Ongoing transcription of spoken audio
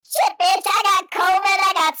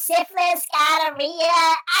syphilis, gonorrhea.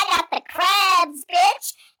 I got the crabs,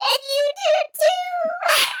 bitch. And you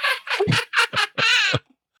do too.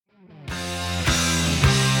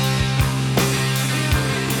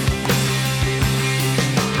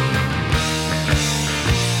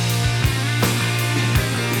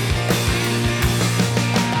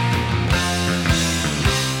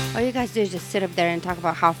 All you guys do is just sit up there and talk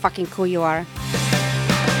about how fucking cool you are.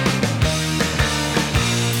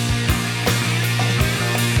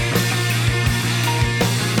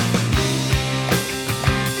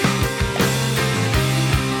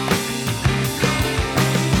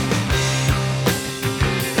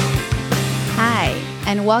 Hi,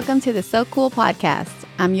 and welcome to the So Cool podcast.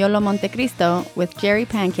 I'm Yolo Montecristo with Jerry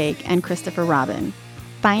Pancake and Christopher Robin.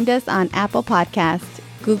 Find us on Apple Podcasts,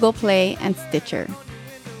 Google Play, and Stitcher.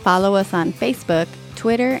 Follow us on Facebook,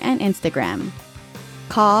 Twitter, and Instagram.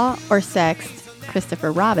 Call or text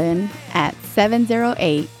Christopher Robin at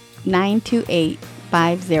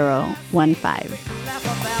 708-928-5015.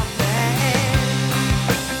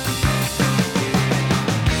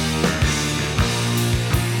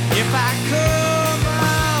 If I come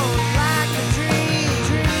out like a dream,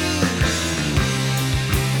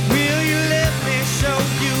 will you let me show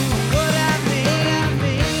you what I mean?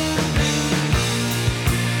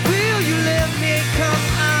 Will you let me come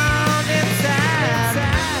on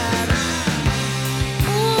inside?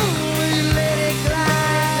 Ooh, will you let it glide?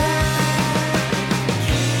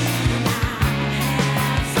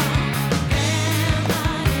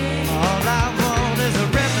 All I want is a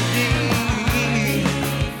remedy.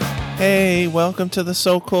 Hey, welcome to the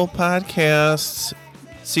So Cool Podcast,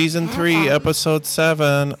 Season 3, Episode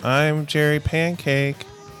 7. I'm Jerry Pancake.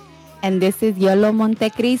 And this is Yolo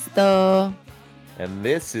Montecristo. And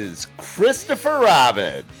this is Christopher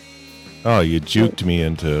Robin. Oh, you juked me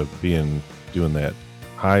into doing that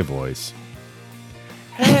high voice.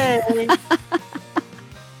 Hey.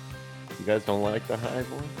 You guys don't like the high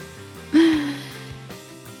voice?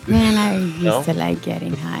 Man, I used No? to like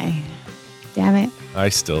getting high. Damn it. I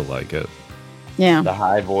still like it. Yeah. The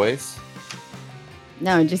high voice?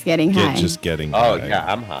 No, just getting high. Just getting Oh, high. yeah,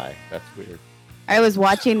 I'm high. That's weird. I was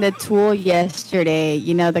watching the Tool yesterday,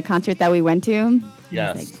 you know, the concert that we went to.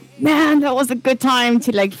 Yes. Like, man, that was a good time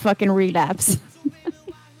to like fucking relapse.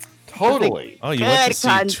 Totally. Oh, you went to Good see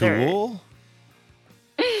concert. Tool?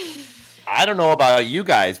 I don't know about you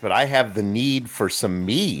guys, but I have the need for some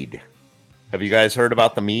mead. Have you guys heard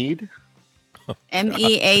about the mead?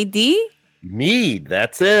 MEAD? Mead,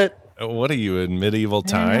 that's it. What are you, in medieval I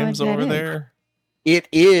don't know what times that over is. there?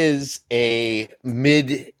 It's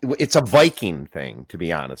a Viking thing, to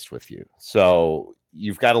be honest with you. So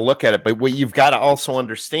you've got to look at it. But what you've got to also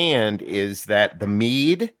understand is that the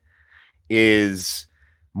mead is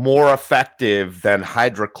more effective than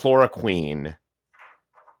hydrochloroquine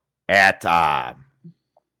at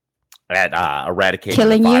eradicating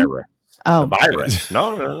Killing the you? virus. Oh, The virus.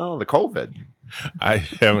 No, the COVID. I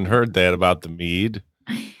haven't heard that about the mead.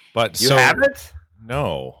 But You so haven't?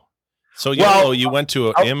 No. So Well, you went to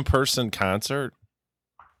oh. an in-person concert?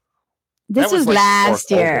 this that was was like last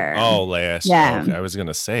before COVID. year. Oh, last Yeah. year. I was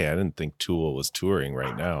gonna say I didn't think Tool was touring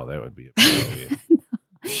right now. That would be a brilliant.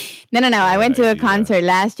 No. I went to a idea. concert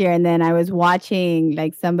last year and then I was watching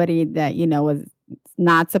like somebody that, you know, was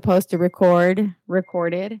not supposed to recorded.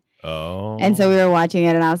 Oh. And so we were watching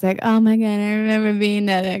it and I was like, oh my God, I remember being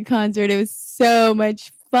at that concert. It was so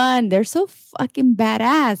much fun. They're so fucking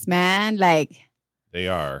badass, man. Like, They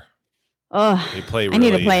are. oh, They play I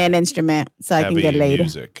need to really play an instrument so I can heavy get laid.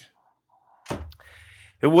 music.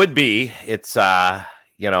 It would be. It's I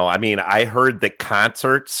mean, I heard that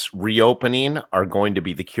concerts reopening are going to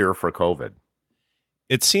be the cure for COVID.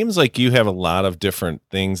 It seems like you have a lot of different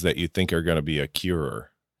things that you think are going to be a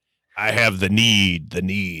cure. I have the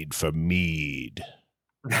need for mead.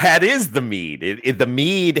 That is the mead. The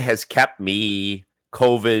mead has kept me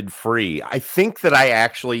COVID free. I think that I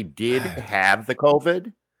actually did have the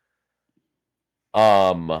COVID.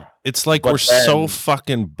 It's like But we're so then-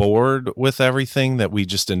 fucking bored with everything that we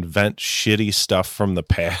just invent shitty stuff from the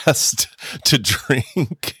past to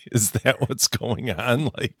drink. Is that what's going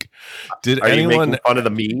on? Like, did Are you anyone making fun of the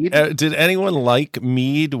mead? did anyone like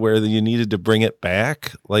mead where you needed to bring it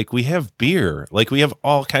back? Like, we have beer. Like, we have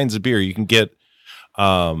all kinds of beer. You can get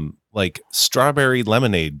like strawberry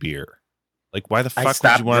lemonade beer. Like, why the fuck would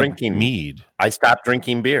stopped you want drinking. mead? I stopped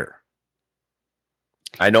drinking beer.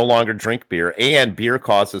 I no longer drink beer, and beer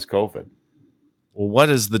causes COVID. Well, what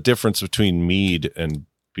is the difference between mead and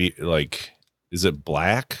like? Is it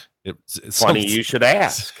black? It's Funny something- you should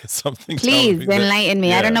ask. Something. Please tells me that- enlighten me.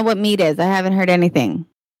 I yeah. don't know what mead is. I haven't heard anything.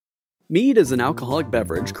 Mead is an alcoholic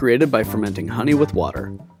beverage created by fermenting honey with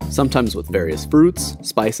water. sometimes with various fruits,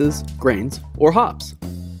 spices, grains, or hops.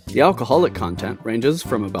 The alcoholic content ranges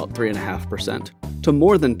from about 3.5% to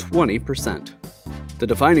more than 20%. The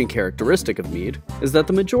defining characteristic of mead is that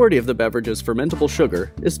the majority of the beverage's fermentable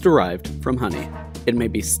sugar is derived from honey. It may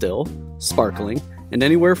be still, sparkling, and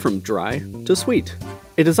anywhere from dry to sweet.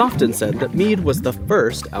 It is often said that mead was the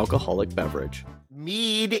first alcoholic beverage.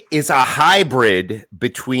 Mead is a hybrid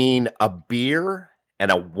between a beer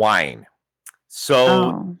and a wine.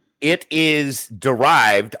 So it is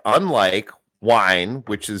derived, unlike wine,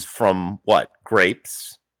 which is from what?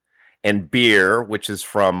 Grapes. And beer, which is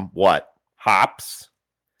from what? Hops.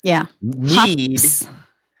 Yeah. Mead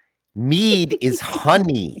is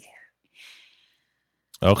honey.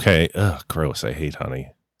 Okay. Ugh, gross. I hate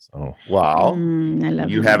honey. So Wow. I love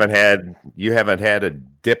You it. haven't had a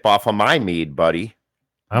dip off of my mead, buddy.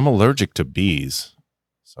 I'm allergic to bees,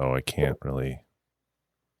 so I can't really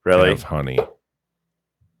have honey.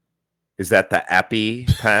 Is that the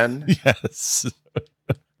EpiPen? Yes.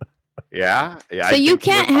 Yeah. So you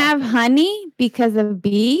can't have honey because of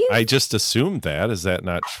bees? I just assumed that. Is that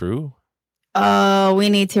not true? Oh, we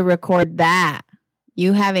need to record that.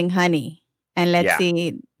 You having honey. And let's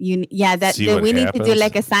see. We need to do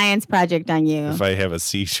like a science project on you. If I have a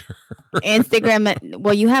seizure. Instagram.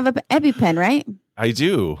 Well, you have an EpiPen, right? I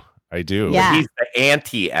do. Yeah. He's the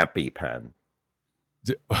anti-EpiPen.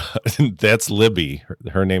 That's Libby.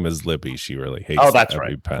 Her name is Libby. She really hates that's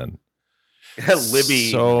EpiPen.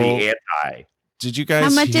 Libby, the anti. Did you guys How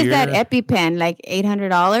much hear? is that EpiPen? Like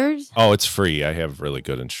 $800? Oh, it's free. I have really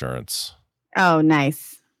good insurance. Oh,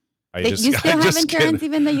 nice. You still have insurance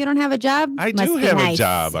even though you don't have a job? I do have a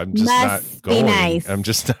job. I'm just not going. Nice. I'm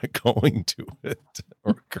just not going to it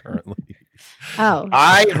or currently. Oh.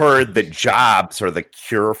 I heard that jobs are the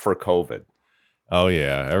cure for COVID. Oh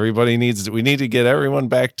yeah. We need to get everyone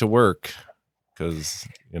back to work because,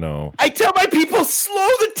 I tell my people, slow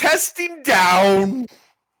the testing down.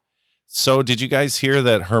 So did you guys hear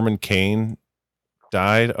that Herman Cain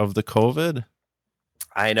died of the COVID?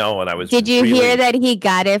 I know, and I was. Did you hear that he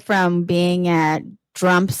got it from being at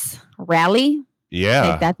Trump's rally? Yeah,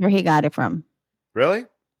 like that's where he got it from. Really?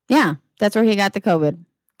 Yeah, that's where he got the COVID.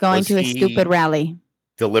 Going to a stupid rally.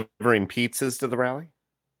 Delivering pizzas to the rally?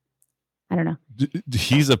 I don't know.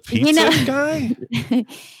 He's a pizza guy?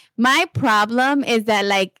 My problem is that,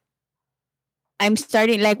 like, I'm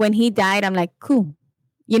starting, like, when he died, I'm like, cool.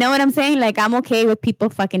 You know what I'm saying? Like, I'm okay with people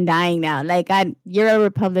fucking dying now. Like, you're a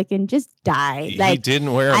Republican, just die. Like, he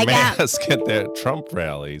didn't wear a mask at that Trump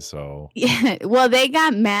rally, so. Yeah, well, I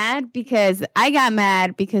got mad because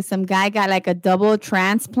some guy got like a double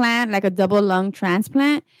transplant, like a double lung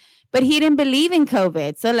transplant, but he didn't believe in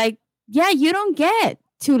COVID. So, like, yeah, you don't get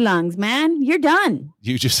 2 lungs, man. You're done.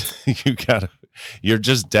 You're just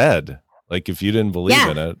dead. Like, if you didn't believe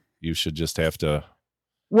in it, you should just have to.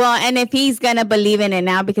 Well, and if he's going to believe in it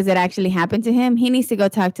now because it actually happened to him, he needs to go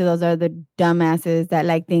talk to those other dumbasses that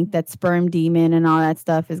like think that sperm demon and all that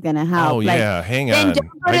stuff is going to help. Oh, like, yeah. Hang then on. don't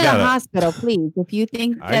go to the hospital, please. If you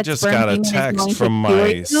think that I just sperm got a demon is text going from to cure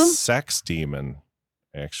my you, sex demon,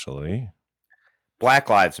 actually. Black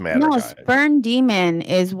Lives Matter. No, guys. sperm demon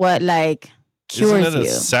is what like cures Isn't it a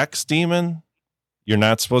sex demon? You're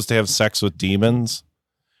not supposed to have sex with demons?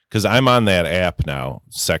 Because I'm on that app now,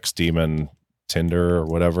 Sex Demon Tinder or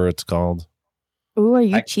whatever it's called. Ooh, are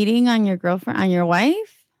you cheating on your girlfriend, on your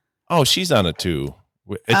wife? Oh, she's on it too.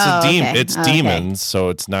 It's demons, so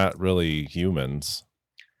it's not really humans.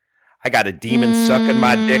 I got a demon sucking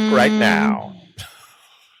my dick right now.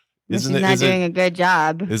 She's not doing a good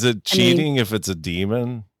job. Is it cheating if it's a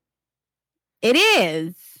demon? It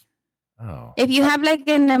is. Oh. If you have like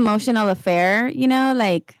an emotional affair,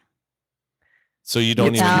 like. So you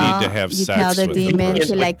don't even need to have sex. You tell the demon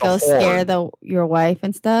to like go scare your wife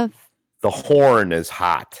and stuff. The horn is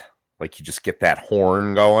hot. Like you just get that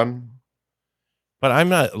horn going. But I'm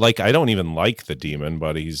not like, I don't even like the demon,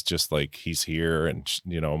 but he's just like, he's here and,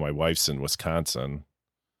 my wife's in Wisconsin.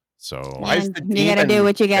 So you got to do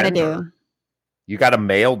what you got to do. You got a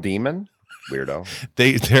male demon? Weirdo.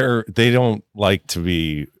 They don't like to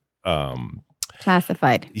be,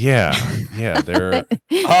 classified. Yeah. They're.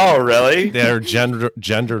 Oh, really? They're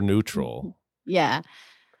gender neutral. Yeah.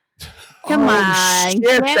 Come on.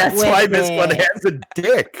 Shit, that's why this one has a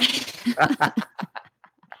dick.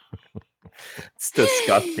 It's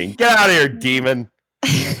disgusting. Get out of here, demon.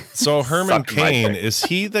 So Herman Cain, is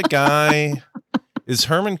he the guy? Is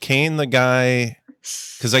Herman Cain the guy?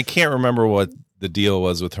 Because I can't remember what the deal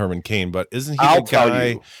was with Herman Cain, but isn't he the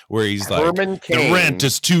guy where he's Herman like, Cain, the rent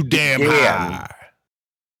is too damn high?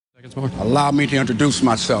 Allow me to introduce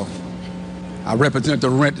myself. I represent the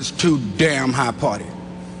Rent is Too Damn High party.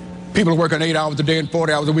 People are working 8 hours a day and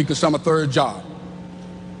 40 hours a week, and some a third job.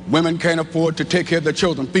 Women can't afford to take care of their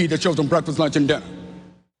children, feed their children breakfast, lunch, and dinner.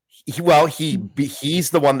 He's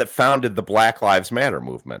the one that founded the Black Lives Matter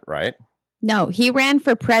movement, right? No, he ran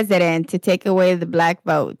for president to take away the black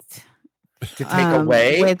votes. To take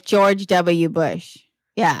away? With George W. Bush.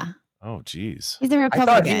 Yeah. Oh, geez. He's a I Republican.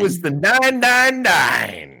 thought he was the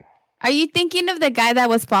 999. Are you thinking of the guy that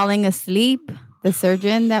was falling asleep? The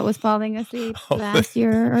surgeon that was falling asleep last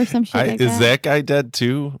year or some shit like that? Is that guy dead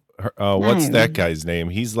too? What's that guy's name?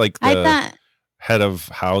 He's like the head of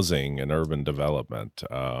housing and urban development.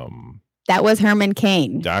 That was Herman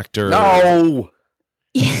Cain. Dr. No.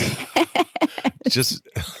 Just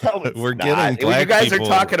No, we're not. getting black You guys are people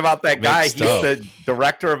talking about that guy. He's mixed up. the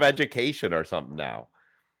director of education or something now.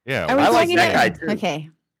 Yeah. Are we I like talking that guy about- too. Okay.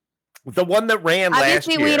 The one that ran last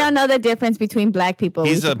Obviously, year. we don't know the difference between black people.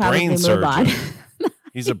 He's We should a probably brain move on. surgeon.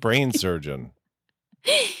 He's a brain surgeon.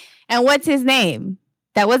 And what's his name?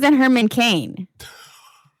 That wasn't Herman Cain.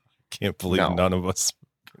 Can't believe No. none of us.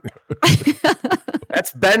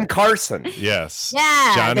 That's Ben Carson. Yes.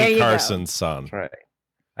 Yeah, there Johnny you go. Carson's son. That's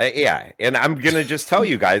right. Yeah, and I'm gonna just tell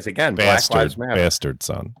you guys again, Black Lives Matter. Bastard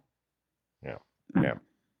son. Yeah.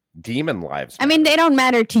 Demon lives. I mean, they don't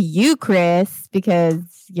matter to you, Chris, because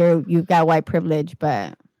you've got white privilege,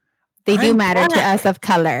 but they do I'm matter to black. us of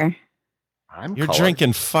color. You're colored.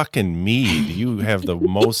 drinking fucking mead. You have the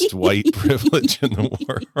most white privilege in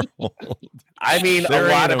the world. I mean, There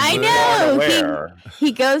a lot ain't of a- people I aren't know, aware.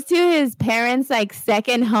 He goes to his parents' like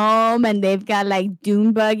second home, and they've got like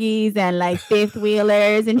dune buggies and like fifth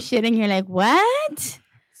wheelers and shit, and you're like, what?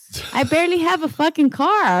 I barely have a fucking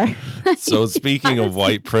car. So speaking of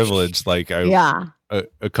white privilege, like Yeah.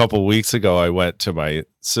 a couple weeks ago, I went to my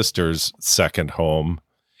sister's second home,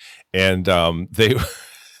 and they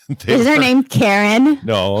Is her name Karen?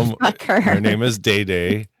 No, Fuck her. her name is Day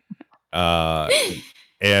Day,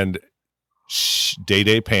 and Day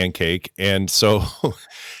Day Pancake, and so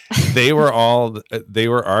they were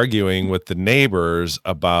arguing with the neighbors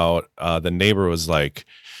about the neighbor was like,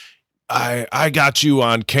 I got you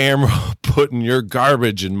on camera putting your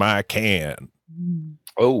garbage in my can.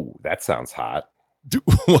 Oh, that sounds hot.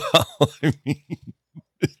 Well, I mean,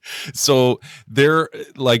 so they're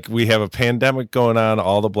like, we have a pandemic going on,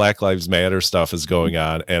 all the Black Lives Matter stuff is going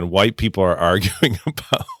on, and white people are arguing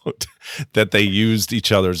about that they used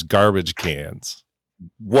each other's garbage cans.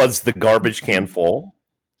 Was the garbage can full?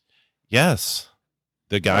 Yes.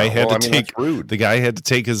 The guy that's rude. the guy had to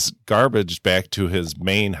take his garbage back to his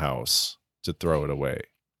main house to throw it away.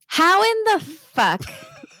 How in the fuck?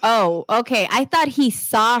 Oh, okay. I thought he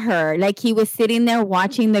saw her. Like he was sitting there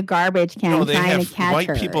watching the garbage can No, they trying have to catch white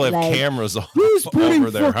her. people have Like, cameras all who's putting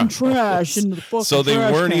over their fucking house. trash in the fucking So they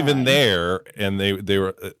trash weren't even can? there, and they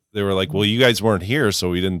were like, well, you guys weren't here, so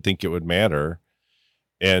we didn't think it would matter.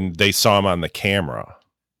 And they saw him on the camera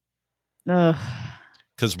Ugh.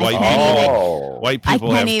 because I white can't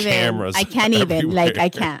people I have can't even. cameras. I can't even. Like I everywhere.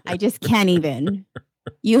 can't. I just can't even.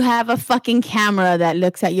 You have a fucking camera that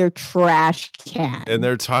looks at your trash can. And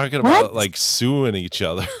they're talking What? about like suing each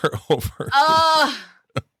other over. Oh,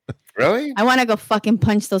 Really? I want to go fucking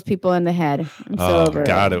punch those people in the head. I'm so Oh over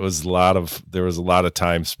God, it. there was a lot of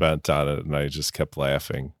time spent on it, and I just kept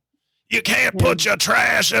laughing. You can't put your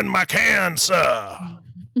trash in my can, sir.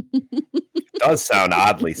 It does sound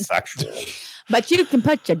oddly sexual. But you can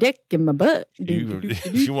put your dick in my butt.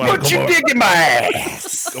 If you want Put to your dick in my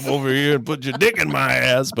ass. come over here and put your dick in my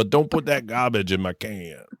ass, but don't put that garbage in my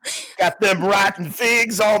can. Got them rotten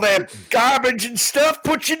figs, all that garbage and stuff.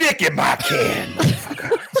 Put your dick in my can.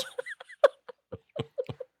 motherfucker.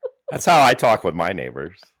 That's how I talk with my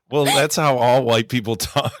neighbors. Well, that's how all white people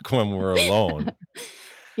talk when we're alone.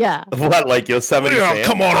 Yeah. What, like Yosemite Sam?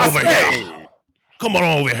 Come on over here. Come on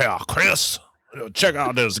over here, Chris. Check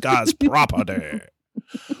out this guy's property.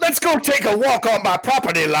 Let's go take a walk on my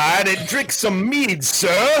property line and drink some mead,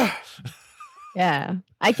 sir. Yeah.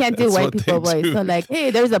 I can't do That's white what they people voice. do. So like,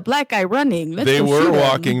 hey, there's a black guy running. Let's They go were shoot him.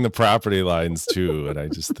 walking the property lines too, and I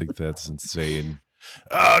just think that's insane.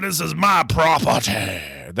 Oh, this is my property.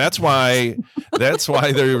 That's why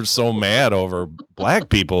they were so mad over black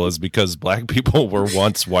people, is because black people were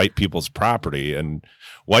once white people's property, and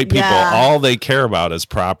white people, Yeah. all they care about is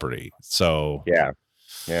property. So Yeah.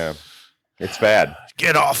 It's bad.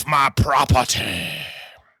 get off my property.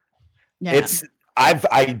 Yeah.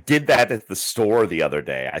 I did that at the store the other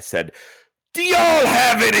day. I said, "Do y'all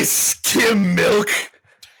have any skim milk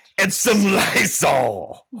and some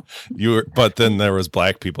Lysol?" But then there was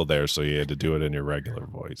black people there, so you had to do it in your regular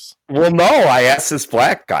voice. Well, no, I asked this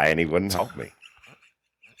black guy and he wouldn't help me.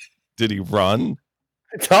 Did he run?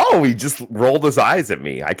 No, he just rolled his eyes at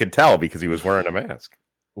me. I could tell because he was wearing a mask.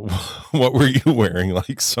 What were you wearing?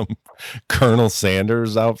 Like some Colonel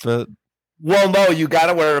Sanders outfit? Well, no, you got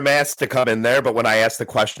to wear a mask to come in there. But when I asked the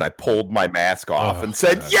question, I pulled my mask off and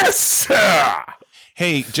said, "Yes, sir."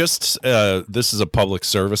 Hey, just this is a public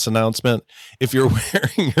service announcement. If you're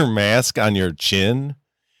wearing your mask on your chin,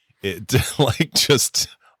 it like just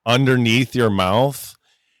underneath your mouth,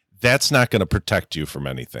 that's not going to protect you from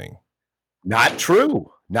anything. Not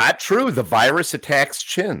true. Not true. The virus attacks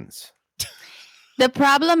chins. The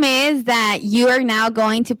problem is that you are now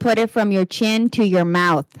going to put it from your chin to your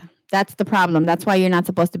mouth. That's the problem. That's why you're not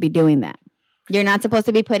supposed to be doing that. You're not supposed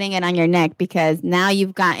to be putting it on your neck because now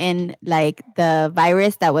you've gotten like the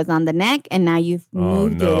virus that was on the neck and now you've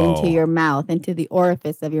moved it into your mouth, into the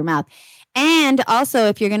orifice of your mouth. And also,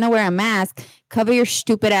 if you're going to wear a mask, cover your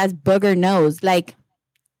stupid ass booger nose. Like,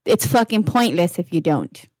 it's fucking pointless if you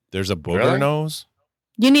don't. There's a booger nose?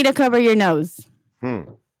 You need to cover your nose.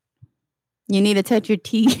 You need to touch your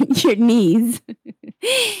your knees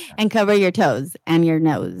and cover your toes and your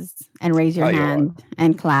nose and raise your hand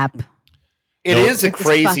and clap. It is a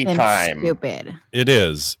crazy time. Stupid. It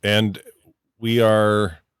is. And we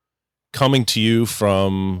are coming to you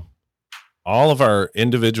from all of our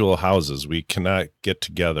individual houses. We cannot get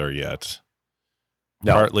together yet.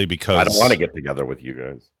 No, partly because I don't want to get together with you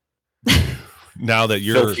guys. Now that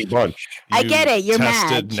you're filthy bunch. I get it. You're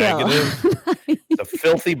mad. Negative. It's a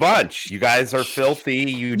filthy bunch. You guys are filthy.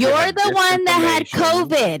 You're the one that had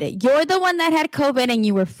COVID. You're the one that had COVID and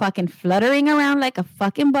you were fucking fluttering around like a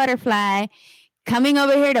fucking butterfly, coming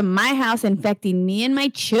over here to my house, infecting me and my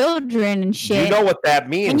children and shit. You know what that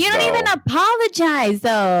means. And you don't even apologize,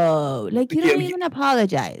 though. Like, you don't even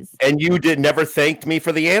apologize. And you never thanked me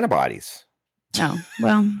for the antibodies. Oh,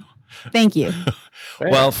 well, thank you.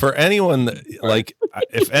 Well, for anyone, like,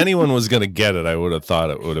 if anyone was going to get it, I would have thought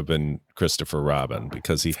it would have been Christopher Robin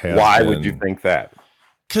because he has. Why would you think that?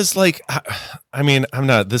 Because, like, I mean,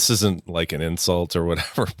 this isn't like an insult or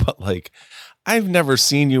whatever, but like, I've never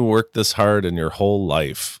seen you work this hard in your whole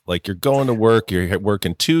life. Like, you're going to work, you're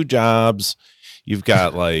working 2 jobs, you've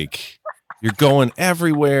got like, you're going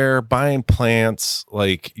everywhere, buying plants,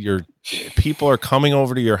 like, people are coming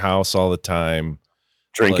over to your house all the time.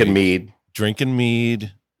 Drinking mead.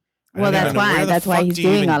 Well, that's why. That's why he's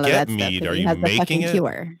doing all of that mead? stuff. Are you making it?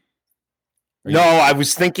 Cure. No, I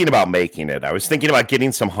was thinking about making it. I was thinking about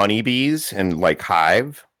getting some honeybees and like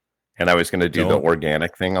hive, and I was going to do the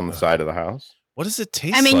organic thing on the side of the house. What does it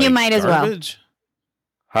taste? I mean, like? you might as garbage?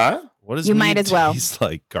 Huh? What does you might as well taste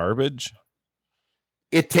like? Garbage?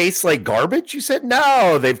 It tastes like garbage? You said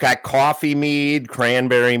no. They've got coffee mead,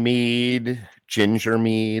 cranberry mead, ginger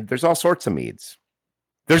mead. There's all sorts of meads.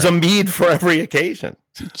 There's a mead for every occasion.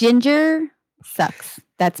 Ginger sucks.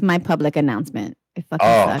 That's my public announcement. It fucking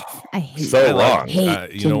sucks. I hate so it. wrong.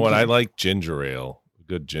 You know what? I like ginger ale.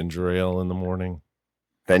 Good ginger ale in the morning.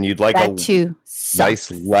 Then you'd like that too nice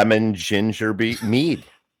lemon ginger mead.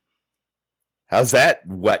 How's that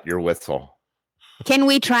wet your whistle? Can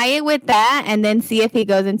we try it with that and then see if he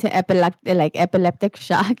goes into epileptic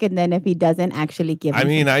shock? And then if he doesn't actually give I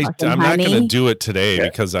mean, I'm honey? not going to do it today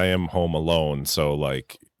because I am home alone. So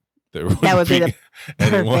like that would be the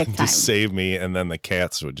anyone perfect time to save me. And then the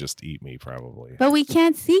cats would just eat me probably. But we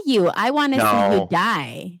can't see you. I want to see you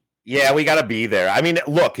die. Yeah, we got to be there. I mean,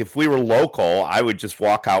 look, if we were local, I would just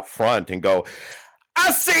walk out front and go,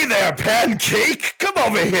 I see there, Pancake. Come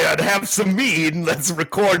over here and have some mead and let's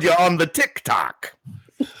record you on the TikTok.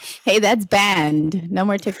 Hey, that's banned. No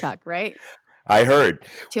more TikTok, right? I heard.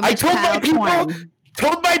 I told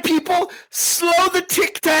my people, slow the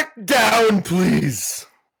TikTok down, please.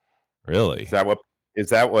 Really? Is that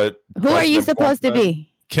what? Who are you supposed to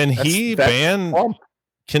be? Can he ban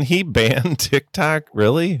TikTok?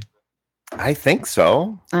 Really? I think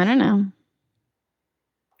so. I don't know.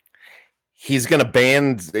 He's going to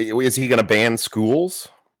ban. Is he going to ban schools?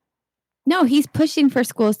 No, he's pushing for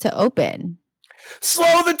schools to open.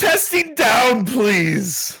 Slow the testing down,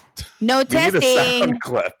 please. No testing.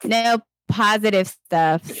 No positive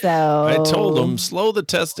stuff. So I told him slow the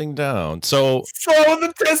testing down. So slow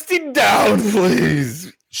the testing down,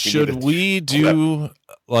 please. Should we do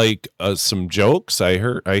like some jokes?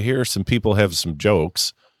 I hear some people have some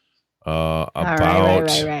jokes about.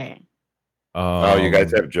 Right. You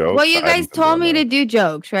guys have jokes? Well, you guys told me to do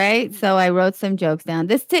jokes, right? So I wrote some jokes down.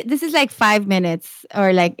 This is like 5 minutes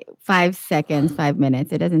or like 5 seconds, 5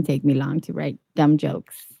 minutes. It doesn't take me long to write dumb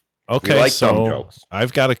jokes. Okay, like so dumb jokes.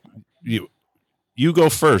 I've got you go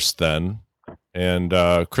first then. And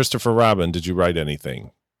Christopher Robin, did you write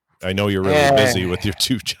anything?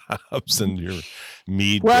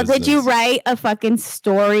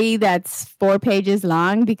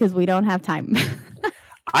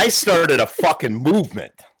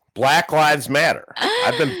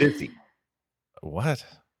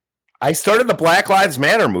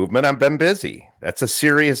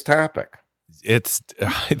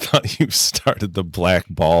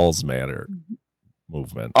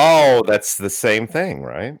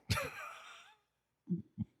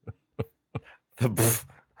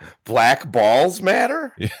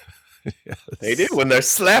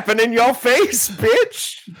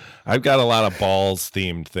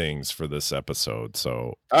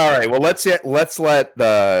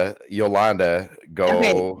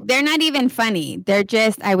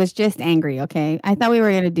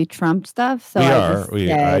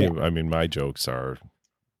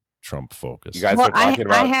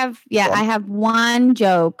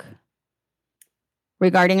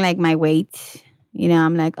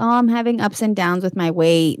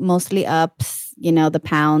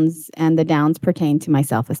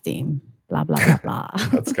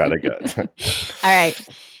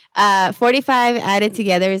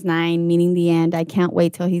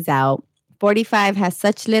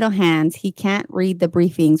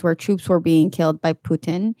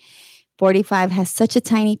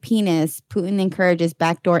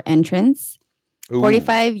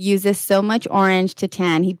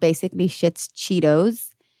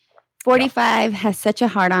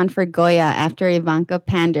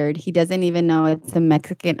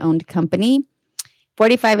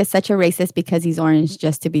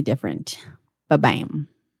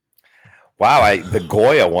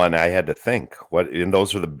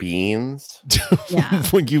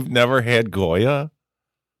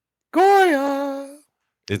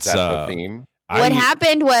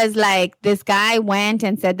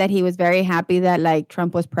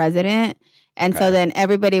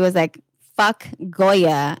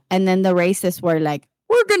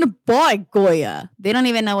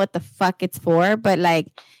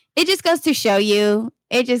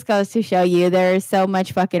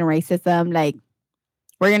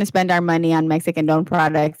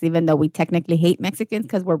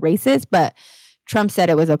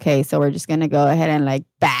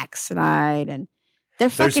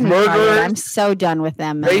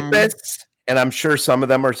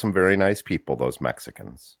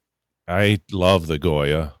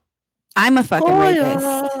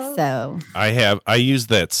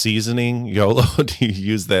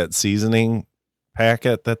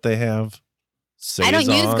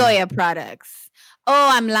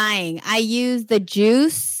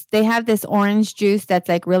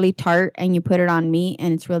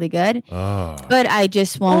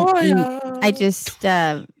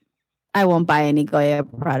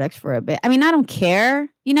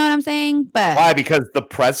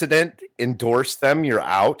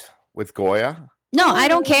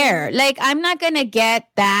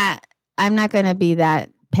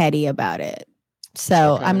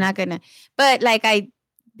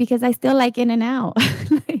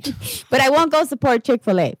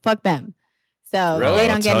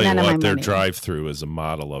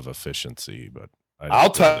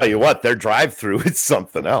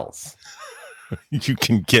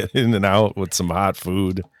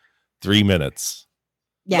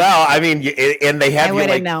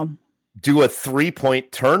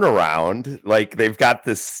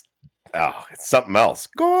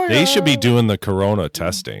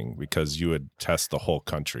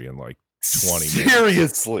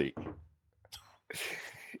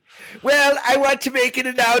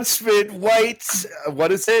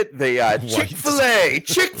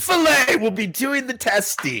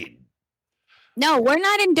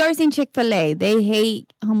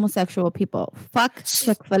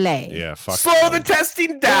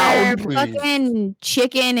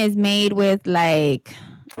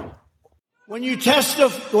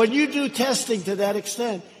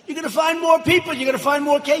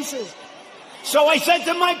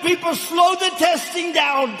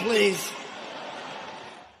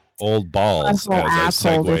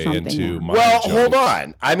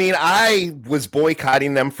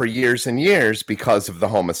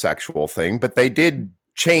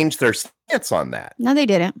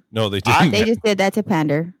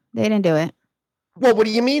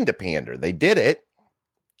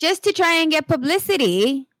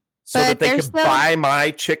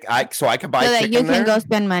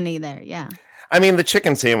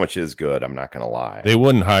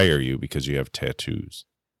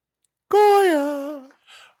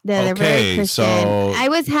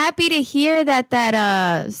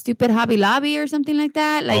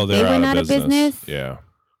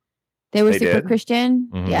 They were They super did? Christian.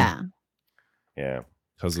 Mhm. Yeah. Yeah.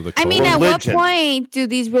 Because of the I mean, COVID. at what Religion. point do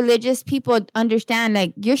these religious people understand,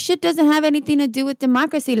 like, your shit doesn't have anything to do with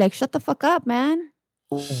democracy? Like, shut the fuck up, man.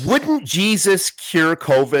 Wouldn't Jesus cure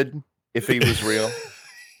COVID if he was real?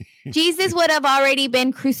 Jesus would have already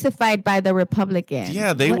been crucified by the Republicans.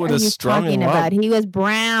 Yeah, they What would are have you strung talking him up. about? He was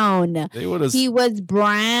brown. They would have. He was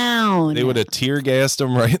brown. They would have tear gassed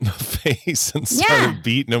him right in the face and started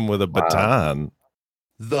beating him with a baton.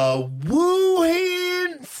 The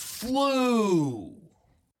Wuhan flu.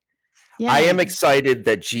 Yeah. I am excited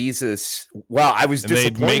that Jesus. Well, I was And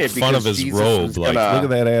they'd disappointed make fun of because his Jesus robe. was Like, gonna- look at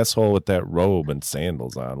that asshole with that robe and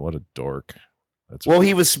sandals on. What a dork. That's Well,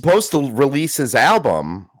 he was supposed to release his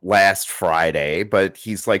album last Friday, but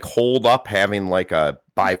he's like holed up having like a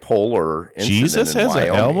bipolar incident Jesus in has an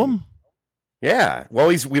Wyoming. album? Yeah. Well,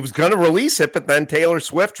 we was going to release it, but then Taylor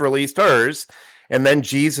Swift released hers, and then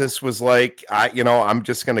Jesus was like, I'm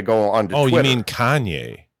just going to go on to Oh, Twitter. you mean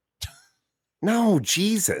Kanye? No,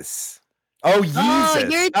 Jesus. Oh, Jesus. Oh,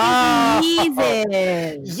 you're thinking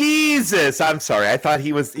Jesus. Jesus. I'm sorry. I thought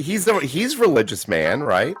he's religious man,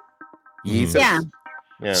 right? Jesus. Yeah.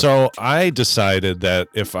 Yeah. So I decided that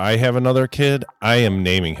if I have another kid, I am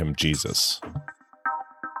naming him Jesus.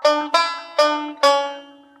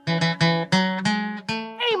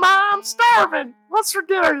 Hey, Mom, starving. What's for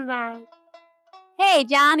dinner tonight? Hey,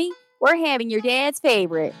 Johnny, we're having your dad's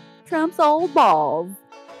favorite, Trump's old balls.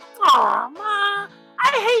 Aw, Ma,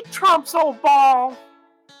 I hate Trump's old ball.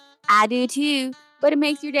 I do too, but it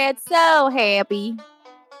makes your dad so happy.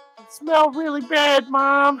 They smell really bad,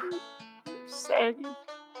 Mom. They're saggy.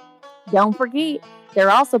 Don't forget,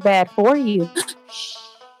 they're also bad for you. Shh.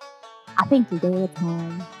 I think your dad's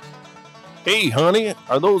home. Hey, honey,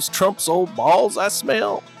 are those Trump's old balls I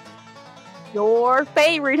smell? Your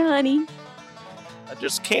favorite, honey. I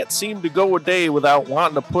just can't seem to go a day without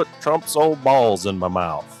wanting to put Trump's old balls in my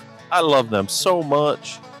mouth. I love them so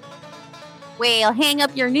much. Well, hang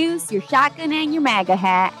up your noose, your shotgun, and your MAGA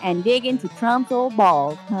hat and dig into Trump's old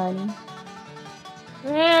balls, honey.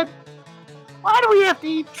 Dad, why do we have to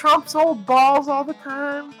eat Trump's old balls all the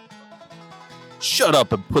time? Shut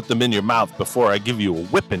up and put them in your mouth before I give you a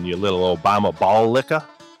whipping, you little Obama ball licker.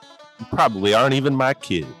 You probably aren't even my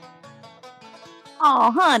kid.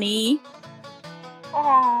 Oh, honey.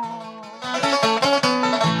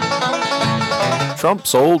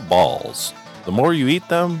 Trump's old balls. The more you eat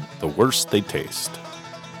them, the worse they taste.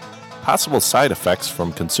 Possible side effects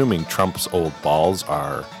from consuming Trump's old balls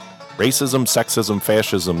are racism, sexism,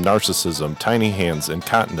 fascism, narcissism, tiny hands,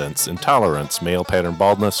 incontinence, intolerance, male pattern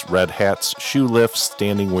baldness, red hats, shoe lifts,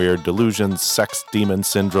 standing weird, delusions, sex demon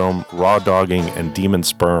syndrome, raw dogging, and demon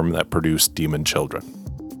sperm that produce demon children.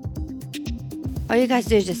 All you guys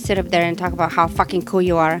do is just sit up there and talk about how fucking cool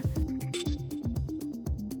you are.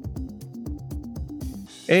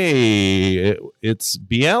 Hey, it's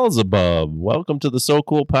Beelzebub. Welcome to the So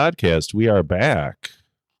Cool podcast. We are back.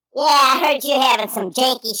 Yeah, I heard you having some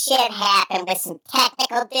janky shit happen with some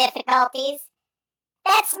technical difficulties.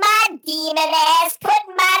 That's my demon ass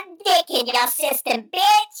putting my dick in your system,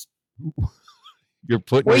 bitch. You're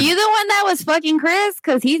putting. Were you the one that was fucking Chris?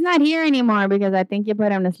 Because he's not here anymore because I think you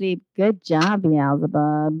put him to sleep. Good job, Beelzebub.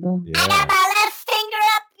 I got my left finger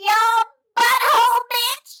up your butthole,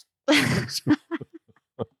 bitch.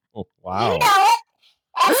 Wow. You know it.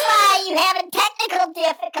 That's why you having technical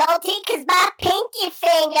difficulty, because my pinky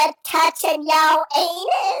finger touching your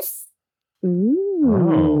anus. Ooh.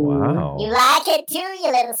 Oh, wow. You like it too,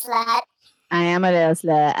 you little slut. I am a little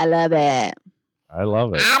slut. I love it. I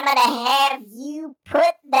love it. I'm gonna have you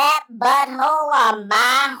put that butthole on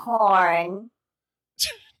my horn.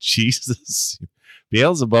 Jesus.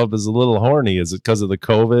 Beelzebub is a little horny. Is it because of the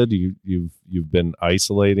COVID? You've been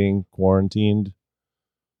isolating, quarantined?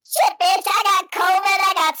 Shit, bitch, I got COVID,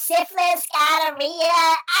 I got syphilis, gonorrhea,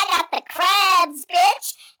 I got the crabs,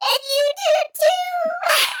 bitch, and you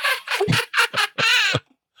do too.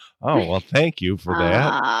 Oh, well, thank you for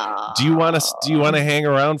that. Do you want to hang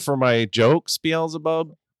around for my jokes, Beelzebub?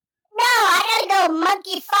 No, I gotta go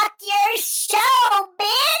monkey fuck your show,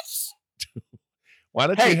 bitch. Why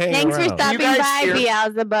don't you hang Thanks around? for stopping by,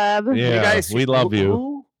 Beelzebub. Yeah, we love you.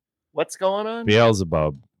 Who? What's going on?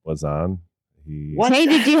 Beelzebub was on. Hey,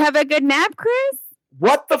 did you have a good nap, Chris?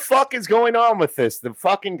 What the fuck is going on with this? The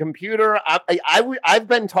fucking computer. I've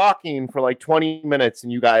been talking for like 20 minutes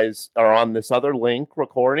and you guys are on this other link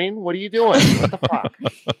recording. What are you doing? What the fuck?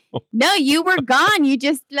 No, you were gone. You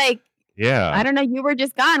just I don't know. You were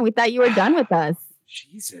just gone. We thought you were done with us.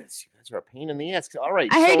 Jesus, you guys are a pain in the ass. All right.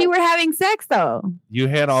 I heard you were having sex, though. You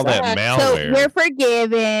had all that So malware. we're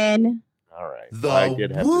forgiven. All right. The I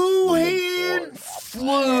did have this Wuhan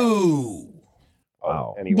flu.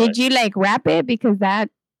 Wow. Anyway, Did you like wrap it because that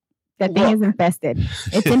thing is infested?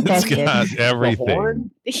 It's infested. It's got the everything.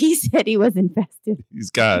 horn? He said he was infested.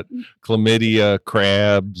 He's got chlamydia,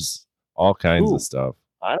 crabs, all kinds Ooh. of stuff.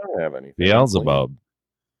 I don't have anything. Beelzebub.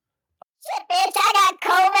 Shit, bitch, I got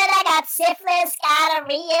COVID, I got syphilis,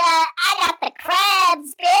 gonorrhea, I got the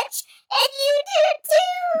crabs, bitch, and you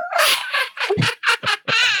do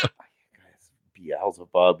too.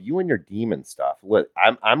 Beelzebub, you and your demon stuff. Look,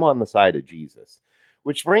 I'm on the side of Jesus,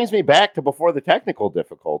 which brings me back to before the technical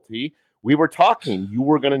difficulty. We were talking. You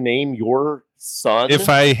were going to name your son. If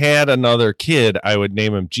I had another kid, I would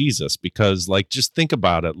name him Jesus because, like, just think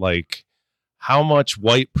about it. Like, how much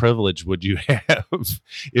white privilege would you have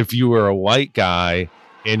if you were a white guy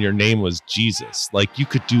and your name was Jesus? Like, you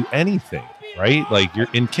could do anything, right? Like, you're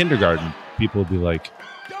in kindergarten. People would be like,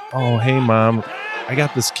 "Oh, hey, mom, I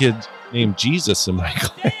got this kid named Jesus in my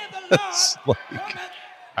class." Like,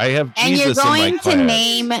 I have And Jesus you're in my going class. to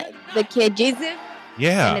name the kid Jesus? And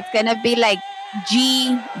Yeah, it's going to be like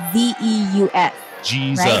Gzeus.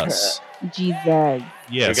 Jesus. Jesus. Yeah,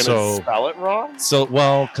 You're going to so spell it wrong?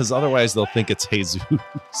 well, because otherwise they'll think it's Jesus.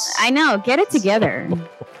 I know. Get it together.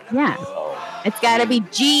 Yeah. Oh, It's got to be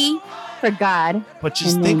G for God. But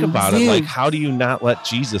just And think then about it. Like, Zeus. how do you not let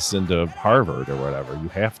Jesus into Harvard or whatever? You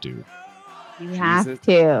have to. You have Jesus.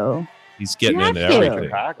 to. He's getting You into have to. everything.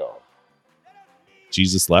 Chicago.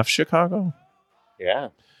 Jesus left Chicago? Yeah.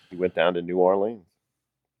 He went down to New Orleans.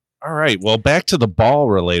 All right. Well, back to the ball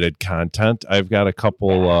related content. I've got a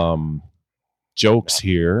couple jokes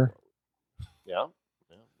here. Yeah.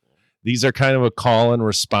 These are kind of a call and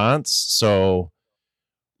response. So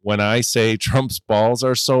when I say Trump's balls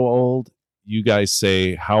are so old, you guys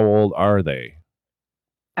say, how old are they?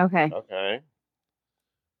 Okay. Okay.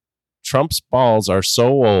 Trump's balls are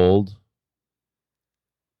so old.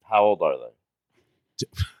 How old are they?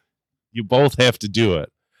 You both have to do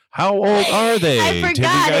it. How old are they? I Have you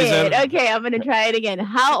forgot guys it. ever- Okay, I'm going to try it again.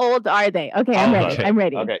 How old are they? Okay, I'm ready. Okay. I'm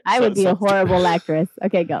ready. Okay, I so- would be so- a horrible actress.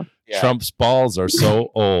 Okay, go. Yeah. Trump's balls are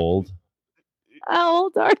so old. How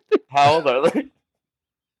old are they? How old are they?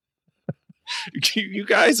 You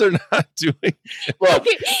guys are not doing. Look,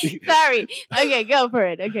 Sorry. Okay, go for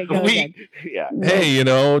it. Okay, go again. yeah. Hey, you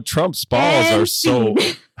know, Trump's balls And are so.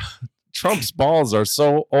 scene. Trump's balls are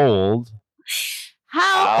so old.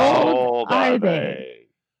 How old are they?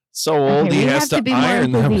 So old Okay, he we has have to to be more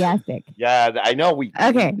iron them. enthusiastic. Yeah, I know.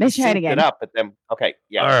 Okay, let's try it synced again. Up, but then okay,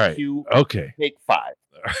 yeah. All right. Okay. Take 5.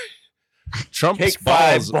 Trump's Take 5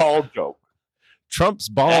 balls. ball joke. Trump's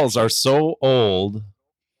balls are so old.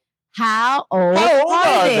 How old, How old are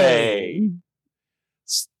are they?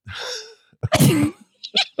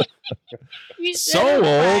 You So should've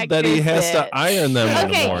old that he has practiced to it. iron them in the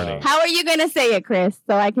Okay, morning. how are you going to say it, Chris?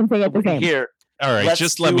 So I can say it the same. Here, All right, let's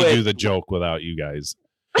just let do me it. do the joke without you guys.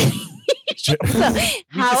 So,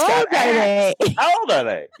 how just old got are they? how old are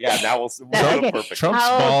they? Yeah, now we'll Okay. perfect. Trump's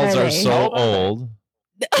How old balls are are they? so How old are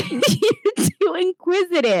they? old You're too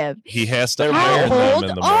inquisitive. he has to How iron them old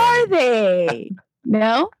in the are morning. they?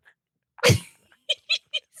 No?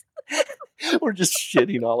 We're just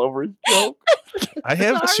shitting all over his joke. I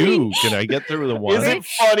have Sorry. 2. Can I get through the one? Is it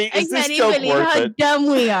funny? I Is this can't joke even believe worth how it? dumb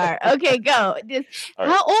we are. Okay, go. Just, All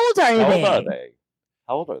right. how old are How they? old are they?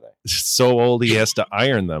 How old are they? So old he has to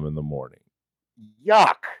iron them in the morning.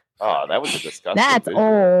 Yuck. Oh, that was a disgusting. That's visual.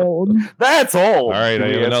 old. That's old. All right, Can I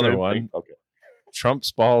we have answer another anything? one. Okay.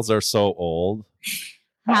 Trump's balls are so old.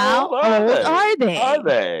 How old are they? Are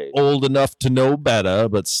they? Old enough to know better,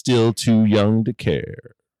 but still too young to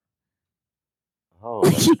care. Oh,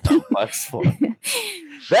 that's a complex one.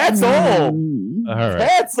 That's old. Mm. All right.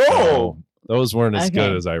 That's old. So, those weren't as good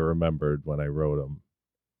Okay. as I remembered when I wrote them.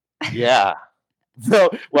 Yeah.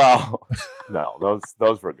 So, well, no,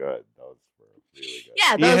 those were good. Those were really good.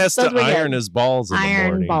 Yeah, He those, has those to were iron good. his balls in the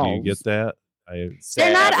Iron morning. Do you balls. get that?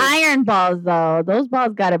 They're not Savage. iron balls though. Those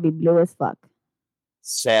balls gotta be blue as fuck.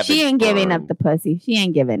 Savage She ain't giving up burn. the pussy. She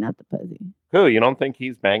ain't giving up the pussy. Who? You don't think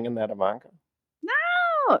he's banging that Ivanka?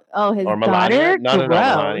 Oh, his Or Melania? daughter? No, Gross.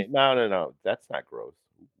 Melania. No. That's not gross.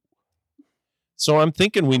 So I'm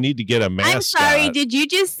thinking we need to get a mascot. I'm sorry, did you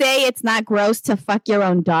just say it's not gross to fuck your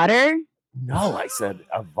own daughter? No, I said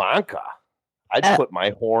Ivanka. I'd Uh, put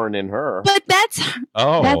my horn in her. But that's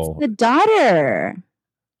Oh, the daughter.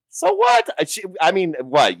 So what? I mean,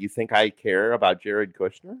 what? You think I care about Jared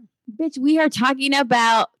Kushner? Bitch, we are talking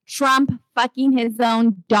about Trump fucking his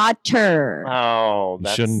own daughter. Oh, You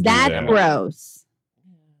that's, shouldn't do That's that. gross.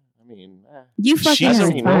 I mean, You fucking she's her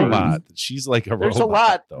a is fine. robot. She's like a there's robot. a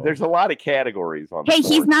lot. Though. There's a lot of categories on. Hey, the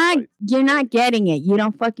he's porn not. site. You're not getting it. You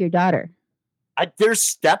don't fuck your daughter. There's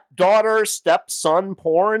stepdaughter, stepson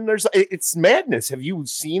porn. It's madness. Have you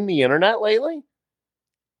seen the internet lately?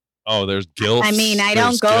 Oh, there's gilfs. I mean, I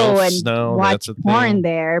There's don't go gilfs and now. watch That's a porn thing.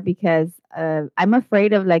 there because I'm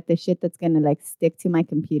afraid of like the shit that's gonna like stick to my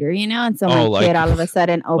computer, you know. And so my Oh, kid like- all of a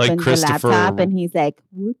sudden like opens the Christopher- laptop and he's like,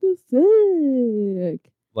 "What the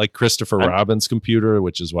fuck?" Like Christopher Robin's computer,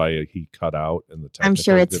 which is why he cut out in the I'm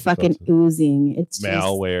sure technical it's fucking difficulty. oozing. It's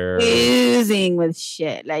malware. just oozing with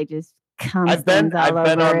shit, like just comes I've been all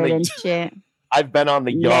on over it the and shit. I've been on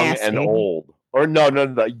the young and Nasty. old. Or no,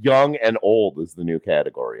 the young and old is the new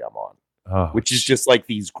category I'm on. Oh, Which is just like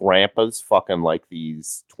these grandpas fucking like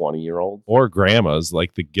these 20-year-olds. or grandmas,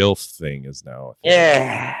 like the gilf thing is now.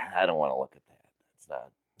 Yeah, I don't want to look at that. It's not.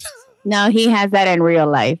 No, he has that in real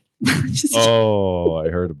life. Oh, I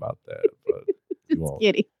heard about that, but we won't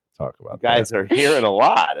kidding. talk about You guys that. are hearing a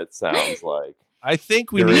lot, it sounds like. I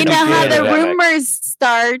think we You're need You to know how get the Yeah. rumors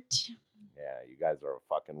start. Yeah, you guys are a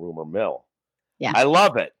fucking rumor mill. Yeah. I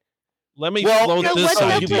love it. Let me Well, float so this what's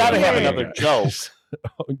up idea. you gotta have here? another joke.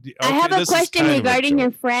 I have a question regarding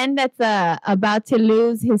your friend that's about to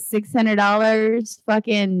lose his $600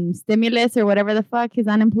 fucking stimulus or whatever the fuck, his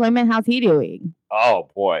unemployment. How's he doing? Oh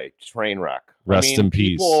boy, train wreck. Rest in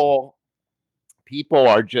peace. People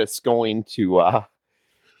are just going to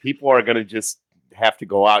people are going to just have to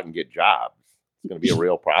go out and get jobs. It's going to be a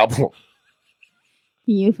real problem.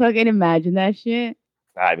 Can you fucking imagine that shit?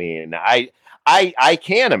 I mean, I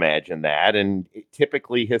can imagine that, and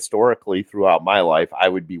typically, historically, throughout my life, I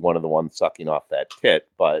would be one of the ones sucking off that tit,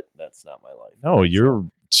 but that's not my life. No, you're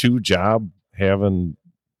two job having.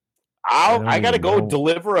 I got to don't go know.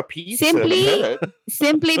 deliver a pizza. in a Simply, minute.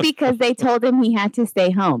 simply because they told him he had to stay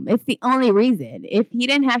home. It's the only reason. If he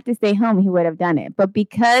didn't have to stay home, he would have done it. But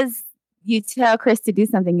because you tell Chris to do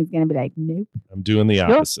something, he's gonna be like, "Nope, I'm doing the nope,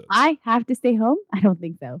 opposite. I have to stay home." I don't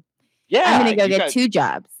think so. Yeah, I'm gonna go you get guys- 2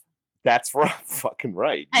 jobs. That's right, fucking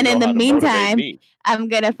right. And You in know the how to motivate meantime, me. I'm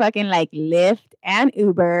gonna fucking like Lyft and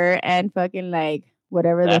Uber and fucking like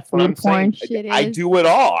whatever That's the what food I'm porn saying. shit is. I do it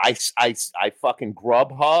all. I fucking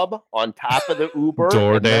Grubhub on top of the Uber.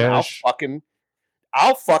 and then DoorDash.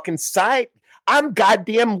 I'll fucking side. I'm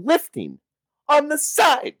goddamn lifting on the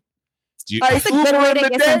side. Do you- I That's a good Uber way in to the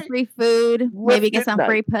get some day. free food. Maybe Lift get at some night.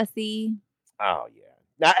 free pussy. Oh yeah.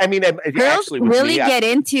 Now, I mean, it Girls actually with really me, get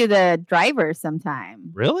into the driver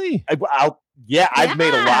sometime. Really? I've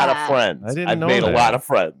made a lot of Yeah. friends. I didn't I've know made that. a lot of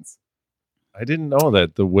friends. I didn't know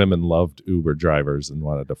that the women loved Uber drivers and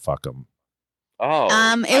wanted to fuck them. Oh,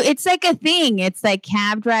 It's like a thing. It's like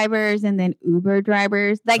cab drivers and then Uber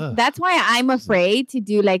drivers. Like Ugh. that's why I'm afraid to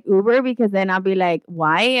do like Uber, because then I'll be like,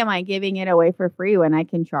 why am I giving it away for free when I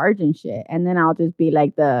can charge and shit? And then I'll just be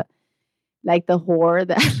like the whore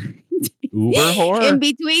that Uber whore? in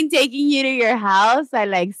between taking you to your house, I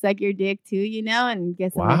like suck your dick too, you know, and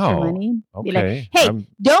get some extra Wow. money. Be like, Okay. hey, I'm-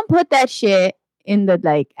 don't put that shit in the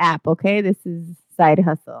like app, okay? This is side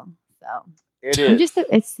hustle. So it I'm is. just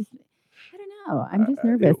I don't know. I'm just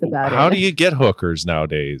nervous about it. How do you get hookers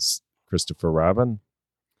nowadays, Christopher Robin?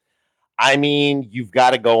 I mean, you've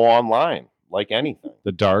got to go online like anything.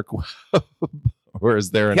 The dark web? Or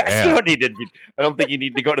is there an Yeah, you app? don't need to. I don't think you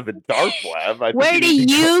need to go to the dark web. I think Where do need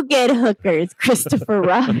to go- you get hookers, Christopher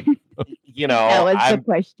Robin? You know, That was the I'm,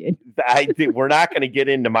 question. we're not going to get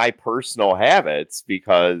into my personal habits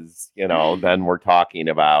because then we're talking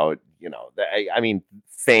about I mean,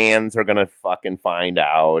 fans are going to fucking find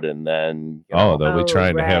out, and then Oh, they'll be Oh,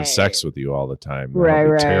 trying to have right. sex with you all the time. That'll Right, be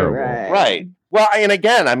right, terrible. right. Well, and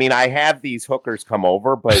again, I mean, I have these hookers come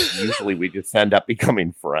over, but usually we just end up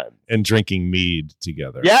becoming friends. And drinking mead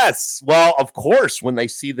together. Yes. Well, of course, when they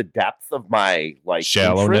see the depth of my like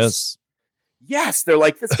Shallowness. interests, yes, they're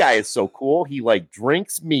like, this guy is so cool. He like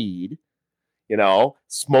drinks mead,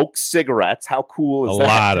 smokes cigarettes. How cool A is that?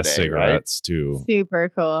 lot of today, right? cigarettes, too. Super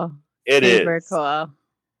cool. It is. Super cool.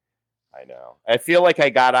 I know. I feel like I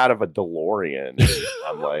got out of a DeLorean. And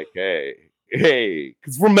I'm like, hey.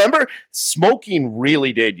 Because remember, smoking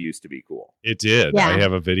really did used to be cool. It did. Yeah. I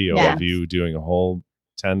have a video Yeah. of you doing a whole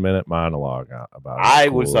 10-minute monologue about it. I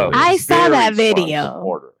was a I saw very that strong video.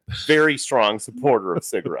 supporter, very strong supporter of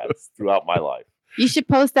cigarettes throughout my life. You should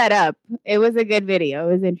post that up. It was a good video.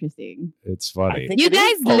 It was interesting. It's funny. I think You it is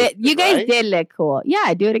guys posted, you guys right? did look cool.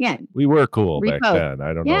 Yeah, do it again. We were cool back Repost. then.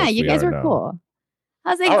 I don't know. Yeah, if you we guys are were now. cool. I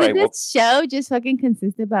was like, All did right, well- this show just fucking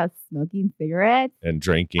consist about smoking cigarettes? And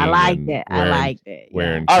drinking. I liked and it. I wearing- liked it. Yeah.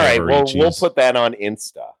 Wearing All right, well, we'll Cavariccis. put that on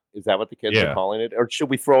Insta. Is that what the kids Yeah. are calling it? Or should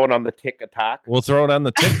we throw it on the TikTok? We'll throw it on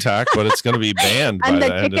the TikTok, but it's going to be banned by On the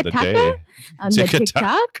the end of the TikTok? day. On the TikTok.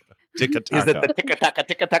 TikTok? Ticka-taka. Is it the ticka-taka,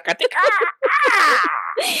 ticka-taka, ticka?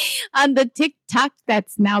 On the TikTok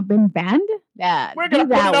that's now been banned? Yeah. We're going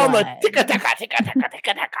to put it on the ticka-taka, ticka-taka,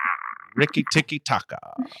 ticka-taka. Ricky Tiki Taka.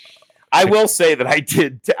 I will say that I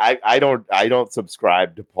did. I don't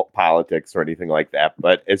subscribe to politics or anything like that.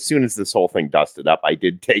 But as soon as this whole thing dusted up, I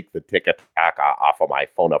did take the ticka-taka off of my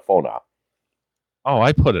phone. Oh,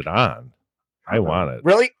 I put it on. I want it.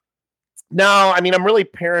 Really? No, I mean, I'm really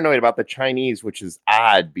paranoid about the Chinese, which is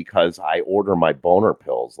odd because I order my boner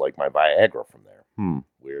pills, like my Viagra, from there.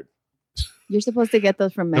 Weird. You're supposed to get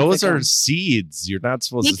those from Mexico. Those are seeds. You're not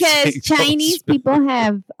supposed to because take Chinese those. people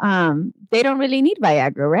have they don't really need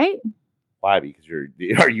Viagra, right? Why? Because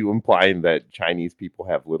are you implying that Chinese people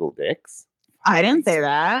have little dicks? I didn't say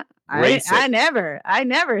that. Racist. I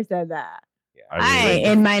never said that. Yeah. I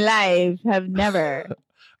in my life have never.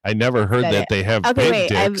 I never heard that they have big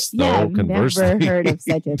dicks, though. I've Conversely, never heard of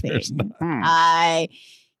such a thing. I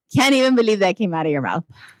can't even believe that came out of your mouth.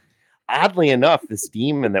 Oddly enough, this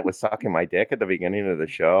demon that was sucking my dick at the beginning of the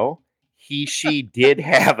show, she did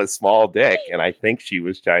have a small dick, and I think she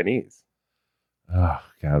was Chinese. Oh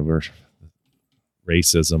God, we're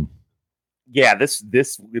racism. Yeah, this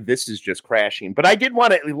is just crashing. But I did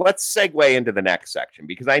want to let's segue into the next section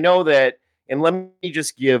because I know that, and let me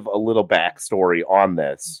just give a little backstory on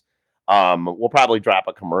this. We'll probably drop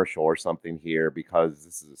a commercial or something here because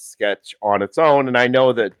this is a sketch on its own, and I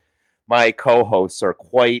know that my co-hosts are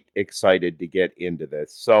quite excited to get into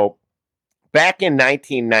this. So back in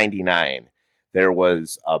 1999, there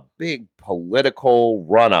was a big political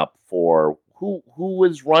run-up for who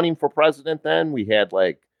was running for president then? We had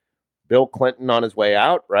like Bill Clinton on his way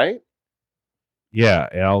out, right? Yeah,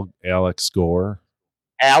 Alex Gore.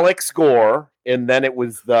 And then it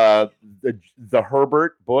was the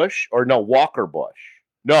Herbert Bush, or no, Walker Bush.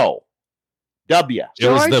 No. W. It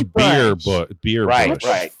was the Bush. beer Right, Bush.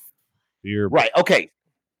 right. Beer Right. Okay.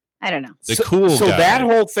 I don't know. The cool So guy. that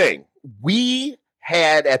whole thing, we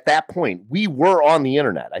had at that point, we were on the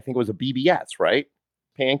internet. I think it was a BBS, right?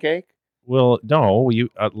 Pancake? Well, no,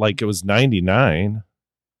 you like it was 99.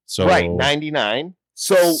 So right, 99.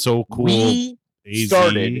 So cool. We AZ.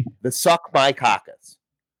 started the Suck My Caucus.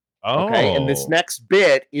 Oh, Okay, and this next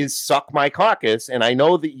bit is Suck My Caucus, and I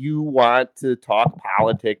know that you want to talk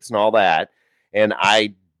politics and all that, and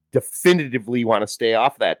I definitively want to stay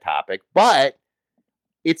off that topic, but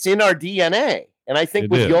it's in our DNA. And I think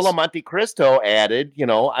It with is. Yola Montecristo added,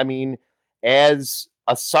 I mean, as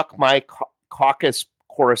a Suck My Caucus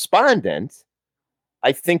correspondent,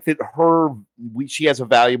 I think that she has a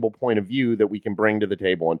valuable point of view that we can bring to the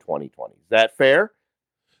table in 2020. Is that fair?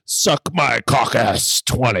 Suck My Caucus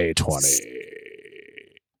 2020.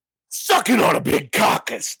 Sucking on a big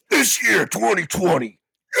caucus this year, 2020.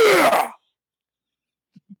 Yeah.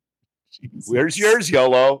 Where's yours,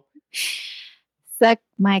 YOLO? Suck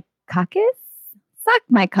my caucus? Suck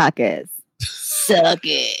my caucus. Suck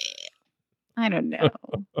it. I don't know.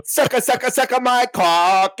 Sucka my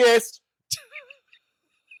caucus.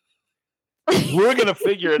 We're going to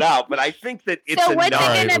figure it out, but I think that it's so what's it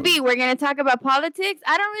enough. going to be? We're going to talk about politics?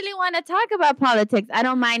 I don't really want to talk about politics. I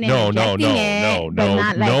don't mind No, interjecting it, but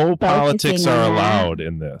not, like, no politics focusing are on that. allowed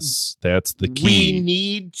in this. That's the We key.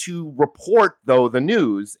 need to report, though, the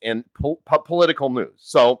news and political news.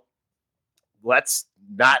 So let's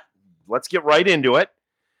get right into it.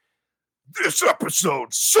 This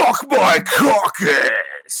episode, Suck My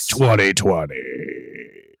Caucus 2020.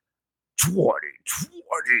 2020.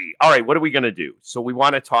 All right, what are we going to do? So we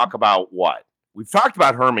want to talk about what? We've talked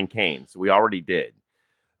about Herman Cain, so we already did.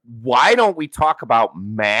 Why don't we talk about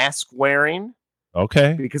mask wearing?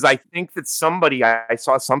 Okay. Because I think that I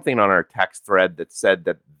saw something on our text thread that said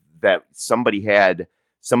that somebody had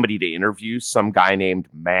somebody to interview, some guy named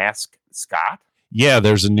Mask Scott. Yeah,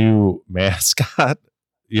 there's a new mascot,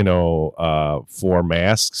 for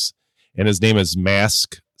masks, and his name is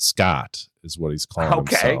Mask Scott, is what he's calling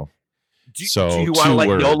himself. Do you want to let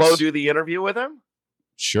YOLO do the interview with him?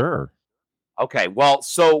 Sure. Okay, well,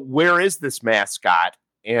 so where is this mascot,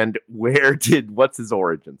 and what's his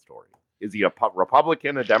origin story? Is he a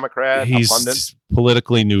Republican, a Democrat, a pundit? He's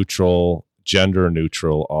politically neutral, gender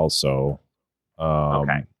neutral also.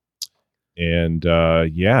 Okay. And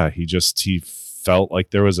he felt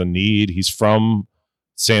like there was a need. He's from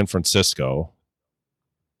San Francisco.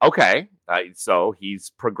 Okay, so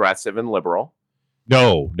he's progressive and liberal.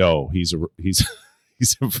 No, he's a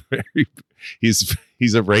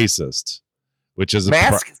racist, which is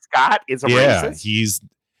Mask Scott is a racist.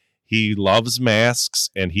 He loves masks,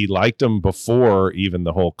 and he liked them before even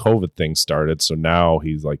the whole COVID thing started. So now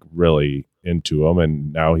he's like really into them,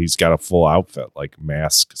 and now he's got a full outfit. Like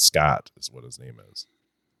Mask Scott is what his name is.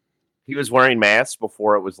 He was wearing masks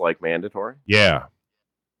before it was like mandatory. Yeah.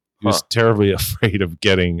 He was terribly afraid of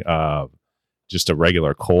getting just a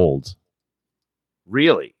regular cold.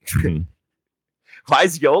 Really? Mhm. Why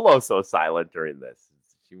is YOLO so silent during this?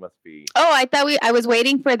 She must be. Oh, I was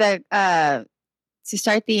waiting for the to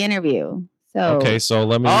start the interview. So Okay, so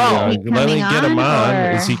let me Is he let me coming get him on.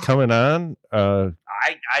 on, Is he or- coming on?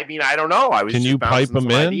 I mean, I don't know. I was Can just you pipe bouncing him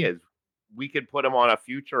some in? Ideas. We could put him on a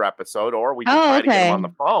future episode, or we could Oh, try to get okay. him on the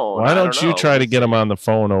phone. Why I don't you know. try to get him on the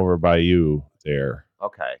phone over by you there?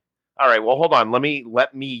 Okay. All right. Well, hold on. Let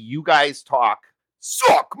me. You guys talk.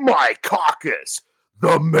 Suck my caucus.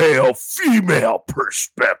 The male-female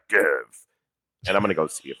perspective. And I'm gonna go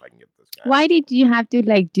see if I can get this guy. why did you have to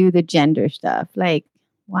like do the gender stuff? Like,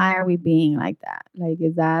 why are we being like that? Like,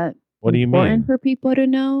 is that What do you important mean? for people to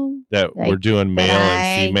know? That Like, we're doing male that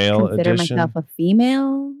and I female consider edition? myself a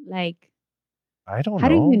female? Like, I don't how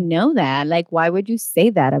know. do you know that? Like, why would you say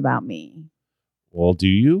that about me? Well, do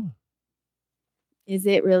you? Is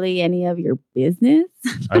it really any of your business?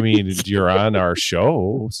 I mean, you're on our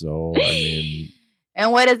show, so I mean,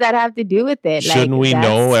 And what does that have to do with it? shouldn't we know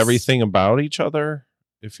that's- everything about each other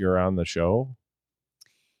if you're on the show?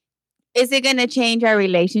 Is it going to change our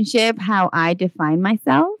relationship, how I define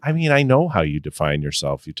myself? I mean, I know how you define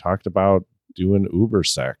yourself. You talked about doing Uber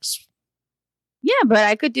sex. Yeah, but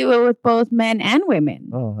I could do it with both men and women.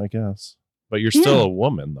 Oh, I guess. But you're still Yeah. a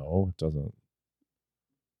woman, though. It doesn't.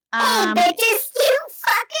 Hey, bitches, you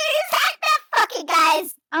fuckers! Hack that fucking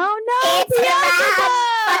guys! Oh no! It's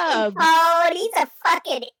Rob! Fucking phone! He's a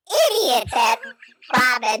fucking idiot, that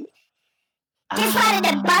Robin. Just wanted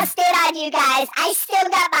to bust in on you guys. I still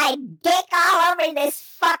got my dick all over this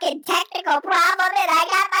fucking technical problem, and I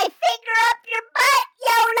got my finger up your butt,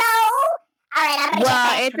 YOLO! Alright, I'm gonna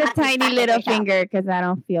Well, get it's back a to my tiny fucking little show. finger because I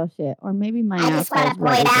don't feel shit. Or maybe my I just want to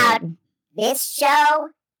point out this show,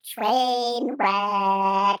 train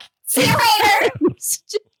wreck. See you later!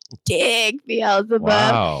 Such a dick, Beelzebub.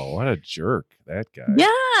 Wow, what a jerk that guy.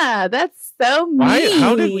 Yeah, that's so mean. Why?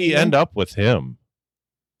 How did we end up with him?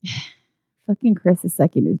 Fucking Chris is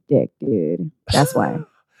sucking his dick, dude. That's why.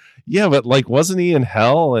 Yeah, but like, wasn't he in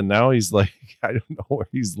hell? And now he's like, I don't know where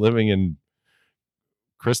he's living in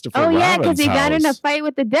Christopher. Oh yeah, because Robin's he got in a house. fight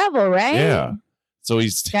with the devil, right? Yeah. So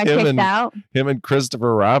he's Got him kicked and out. him and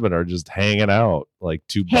Christopher Robin are just hanging out like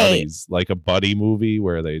two Hey. buddies, like a buddy movie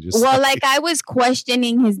where they just Well, like I was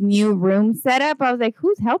questioning his new room setup. I was like,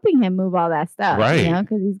 who's helping him move all that stuff? Right. You know,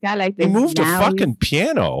 because he's got like he this. moved a now fucking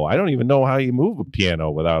piano. I don't even know how you move a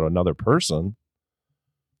piano without another person.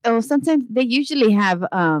 Oh, sometimes they usually have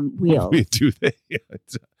wheels. Do they?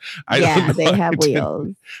 I Yeah, don't know. they have I didn't-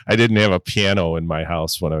 wheels. I didn't have a piano in my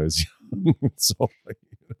house when I was young. So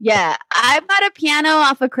Yeah, I bought a piano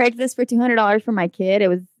off of Craigslist for $200 for my kid. It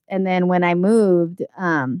was, and then when I moved,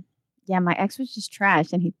 yeah, my ex was just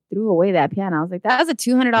trash, and he threw away that piano. I was like, that was a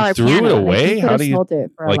 $200 He threw piano. it Like, away? he How could've do you sold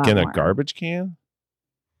it for like lot in a more. garbage can?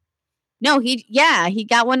 No, he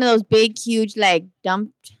got one of those big, huge, like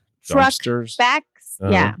dump truck Dumpsters? backs.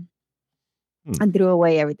 Uh-huh. Yeah, Hmm. and threw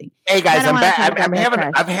away everything. Hey guys, I don't I'm wanna back. talk I'm, about I'm my having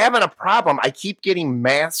crush. I'm having a problem. I keep getting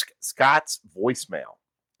Mask Scott's voicemail.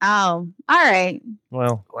 Oh, all right.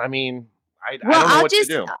 Well, I mean, I Well, don't know I'll what just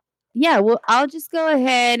to do. yeah. Well, I'll just go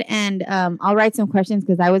ahead and I'll write some questions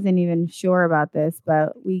because I wasn't even sure about this,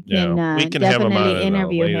 but we can, Yeah, we can have him definitely on a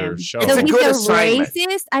interview later him. show. It's So a he's good a assignment.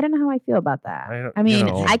 racist. I don't know how I feel about that. don't- I mean,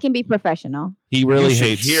 you know. I can be professional. He really you should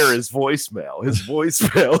hates hear his voicemail. His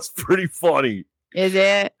voicemail is pretty funny. Is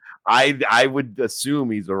it? I would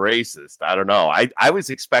assume he's a racist. I don't know. I was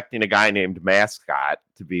expecting a guy named Mascot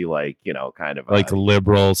to be like, you know, kind of like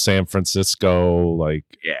liberal San Francisco, like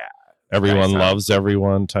yeah. everyone sounds- loves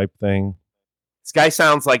everyone type thing. This guy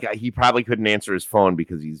sounds like he probably couldn't answer his phone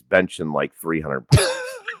because he's benching like 300 pounds.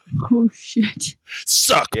 Oh shit!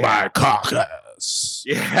 Suck Yeah. my caucus.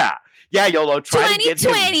 Yeah. Yeah, YOLO, try to get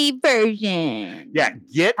him. 2020 version. Yeah,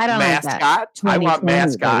 get I don't like that. Mascot. I want 2020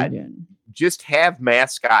 Mascot. version. Just have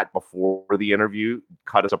Mascot before the interview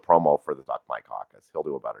cut us a promo for the Suck My Caucus. He'll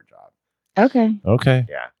do a better job. Okay. Okay.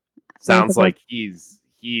 Yeah. Sounds like he's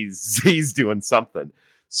doing something.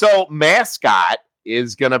 So Mascot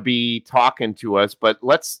is going to be talking to us, but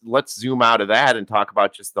let's zoom out of that and talk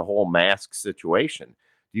about just the whole mask situation.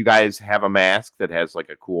 Do you guys have a mask that has like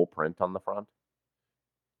a cool print on the front?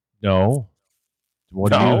 No.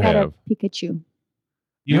 What do No. you I got a have? Pikachu.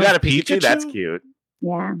 You have got a Pikachu? That's cute.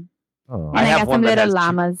 Yeah. Oh, And I, have got one some that little has two-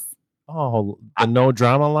 llamas. oh, the no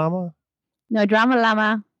drama llama. No drama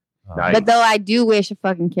llama. Oh. Nice. But though I do wish a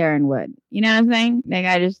fucking Karen would. You know what I'm saying? Like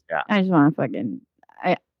I just want to fucking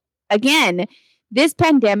again, this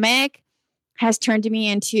pandemic has turned me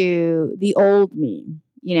into the old me.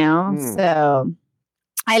 you know? So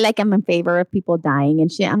I'm in favor of people dying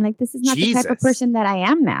and shit. I'm like, this is not the type of person that I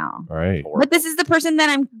am now. Right. But this is the person that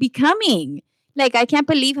I'm becoming. Like, I can't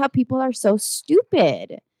believe how people are so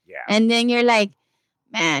stupid. Yeah. And then you're like,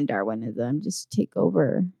 man, Darwinism, just take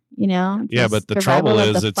over, you know? Yeah, Just but the survival trouble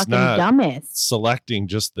of is the it's fucking not dumbest. selecting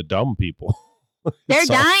just the dumb people. They're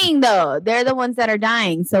So- dying, though. They're the ones that are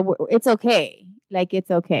dying. So it's okay. Like, it's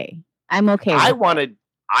okay. I'm okay. I with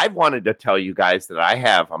it. wanted to tell you guys that I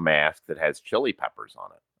have a mask that has chili peppers on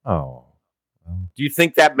it. Oh. Do you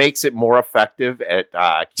think that makes it more effective at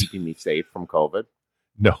keeping me safe from COVID?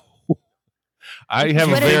 No. I have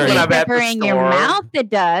a Put a very chili pepper in your mouth, it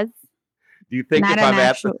does. Do you think Not if an I'm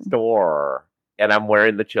actual- at the store and I'm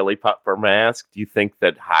wearing the chili pepper mask, do you think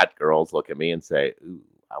that hot girls look at me and say, "Ooh,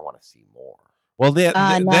 I want to see more"? well that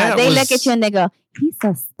No, that they was, look at you and they go, he's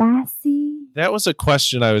so spicy. that was a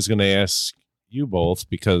question I was going to ask you both,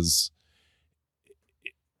 because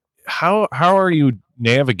how are you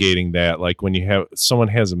navigating that? Like when you have someone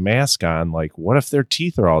has a mask on, like what if their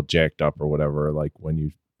teeth are all jacked up or whatever? Like when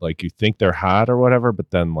you think they're hot or whatever,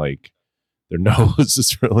 but then like their nose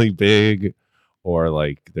is really big, or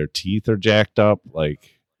like their teeth are jacked up.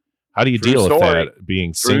 Like how do you True deal with story. that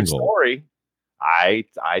being True single? story. I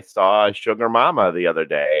saw a sugar mama the other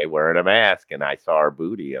day wearing a mask, and I saw her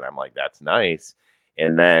booty, and I'm like, that's nice.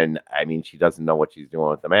 And then, I mean, she doesn't know what she's doing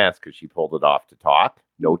with the mask because she pulled it off to talk.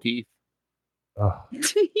 No teeth. Oh,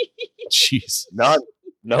 jeez. None.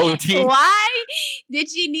 No teeth. Why did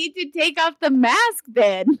she need to take off the mask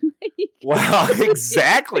then? Well,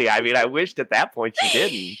 exactly. I mean, I wished at that point she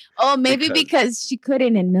didn't. Oh, maybe because she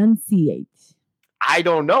couldn't enunciate. I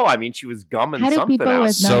don't know. I mean, she was gumming How do something people out.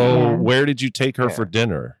 with So Yeah. where did you take her for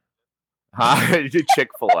dinner?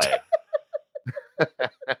 Chick-fil-A.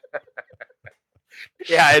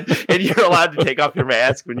 Yeah, and you're allowed to take off your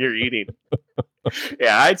mask when you're eating.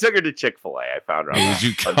 Yeah, I took her to Chick-fil-A. I found her. Did you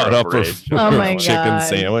under cut a up a bridge. Oh my chicken God.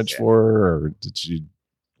 sandwich for her, or did she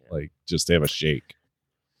like just have a shake?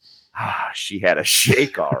 She had a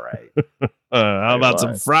shake, all right. How about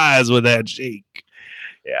some was. fries with that shake?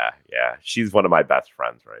 Yeah. She's one of my best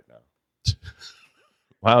friends right now.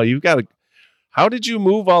 Wow, you've got to. How did you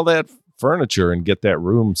move all that furniture and get that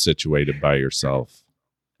room situated by yourself?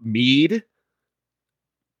 Mead.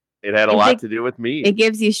 It had a Is lot it- to do with mead. It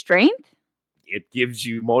gives you strength? It gives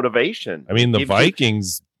you motivation. I mean, It the gives you-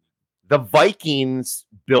 Vikings. the Vikings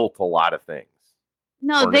built a lot of things.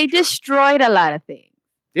 No, they Furniture. destroyed a lot of things.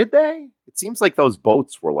 Did they? It seems like those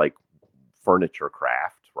boats were like furniture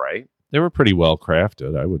craft, right? They were pretty well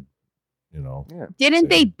crafted. I would, Yeah. Didn't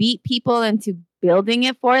they beat people into building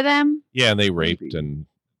it for them? Yeah, and they raped and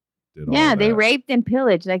did all Yeah, of they that. raped and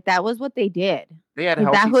pillaged. Like that was what they did. They had Is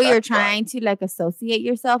that healthy who you're sex drive. trying to like associate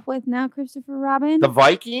yourself with now, Christopher Robin? The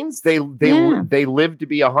Vikings, they Yeah. they lived to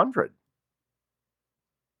be 100.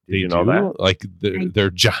 Did They you know do? that? Like they're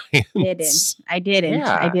giants. I didn't.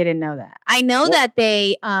 Yeah. I didn't know that. I know that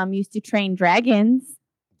they used to train dragons.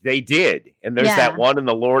 They did. And there's Yeah. that one in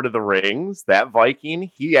the Lord of the Rings, that Viking,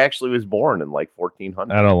 he actually was born in like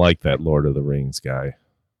 1400. I don't like that Lord of the Rings guy.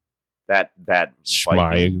 That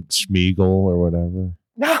Viking. Schmeagol or whatever.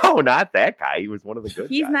 No, not that guy. He was one of the good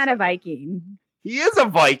He's guys. not a Viking. He is a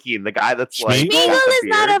Viking, the guy that's like Schmeagol? Schmeagol got the is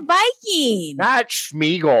not beard. a Viking. Not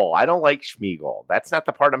Schmeagol. I don't like Schmeagol. That's not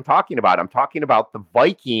the part I'm talking about. I'm talking about the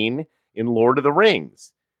Viking in Lord of the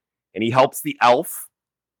Rings. And he helps the elf.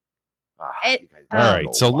 It- you guys All don't right,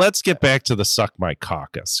 know so about let's get that. back to the suck my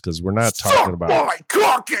caucus, because we're not talking Suck about. my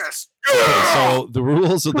caucus. Okay, so the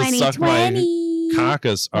rules of the suck my 2020.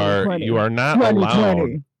 caucus are 2020. you are not 2020.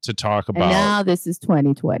 allowed to talk And about now this is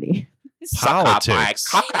 2020.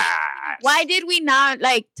 politics. Suck my caucus. Why did we not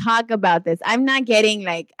like talk about this? I'm not getting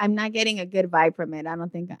a good vibe from it. I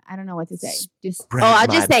don't know what to say. Just Spread I'll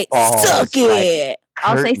just my say balls suck like it.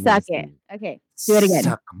 I'll say suck it. curtains. Okay, do it again.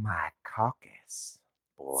 Suck my caucus,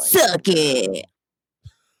 boy. Suck it.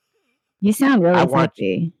 You sound really I want-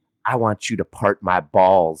 sexy. I want you to part my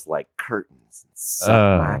balls like curtains and suck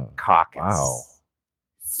my caucus. Wow.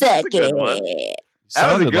 Suck a good one. it. You That was a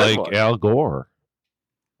sounded good like one. Al Gore.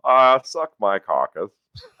 Suck my caucus.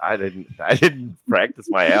 I didn't practice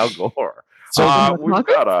my Al Gore. So We've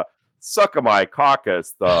got a suck of my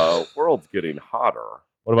caucus. The world's getting hotter.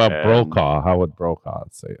 what about and- Brokaw? How would Brokaw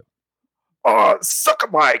say it? Suck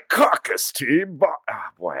of my caucus, team.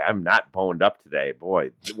 Boy, I'm not boned up today. Boy,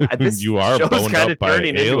 this You are show's boned kinda up by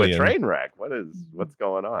turning into a alien. train wreck. What's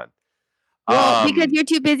going on? Well, because you're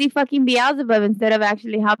too busy fucking Beelzebub instead of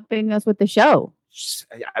actually helping us with the show.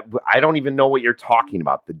 I don't even know what you're talking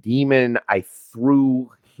about. The demon, I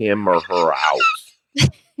threw him or her out.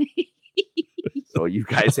 So you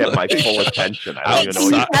guys have my full attention. I don't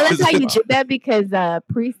even know. Tell us how you did that because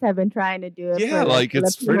priests have been trying to do it. Yeah, for, like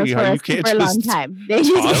it's Filipinos pretty for hard. a You can't super long just time.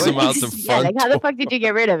 toss them out the front Like how the door. fuck did you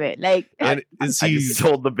get rid of it? Like, And is I he just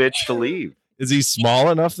told the bitch to leave. is he small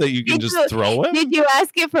enough that you can Did just you- throw him? did you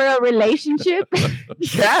ask it for a relationship?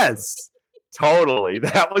 Yes, totally.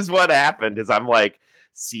 That was what happened. Is I'm like,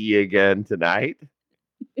 see you again tonight.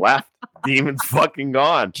 Left. Demon's fucking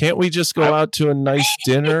gone. Can't we just go out to a nice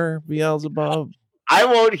dinner, Beelzebub? I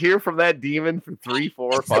won't hear from that demon for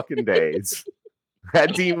 3-4 fucking days.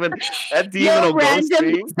 That demon You'll will ghost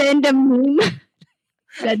me. random send a meme.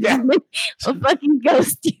 That demon will fucking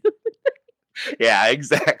ghost you. Yeah,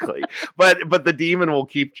 exactly. But the demon will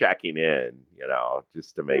keep checking in,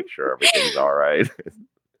 just to make sure everything's all right.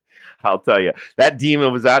 I'll tell you, that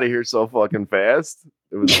demon was out of here so fucking fast.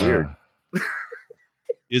 It was weird.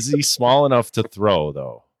 Is he small enough to throw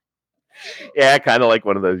though? Yeah, kind of like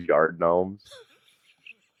one of those yard gnomes.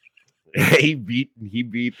 He beat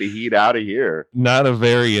the heat out of here. Not a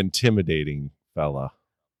very intimidating fella.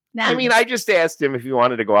 I mean, I just asked him if he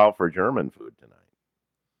wanted to go out for German food tonight.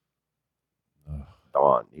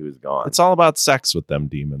 Gone. He was gone. It's all about sex with them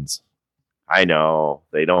demons. I know.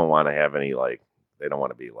 They don't want to have any they don't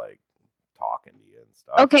want to be talking to you and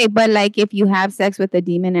stuff. Okay, but like if you have sex with a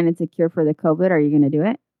demon and it's a cure for the COVID, are you going to do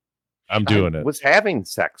it? I'm doing I it. was having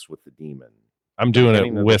sex with the demon. I'm doing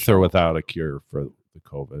Getting it to the with or without a cure for the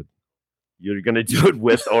COVID. You're going to do it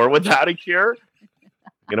with or without a cure?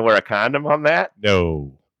 Going to wear a condom on that?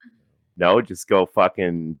 No. No, just go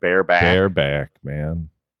fucking bareback. Bareback, man.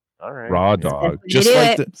 All right. Raw Best dog. way to Just do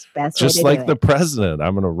like it. Best way just to like do the it. president.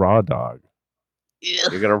 I'm gonna raw dog.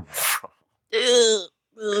 You're going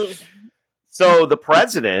to So the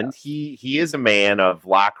president, he is a man of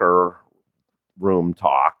locker room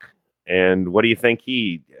talk. And what do you think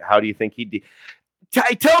how do you think he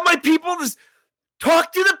I tell my people to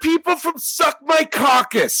talk to the people from Suck My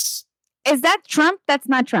Caucus. Is that Trump? That's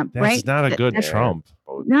not Trump, That's right? not a good That's- Trump.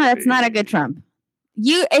 No, that's not a good Trump.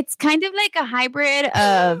 It's kind of like a hybrid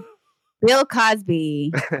of Bill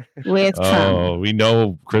Cosby with Trump. Oh, we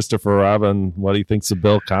know Christopher Robin what he thinks of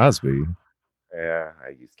Bill Cosby. Yeah, I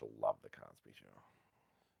used to love the Cosby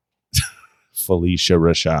Show. Felicia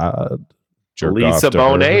Rashad. jerk off Lisa to her.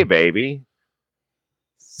 Bonet, baby.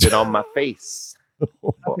 Sit on my face.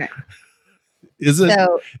 Okay. Isn't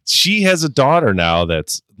So- she has a daughter now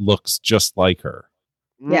that looks just like her?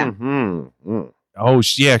 Yeah. Mm-hmm. Oh,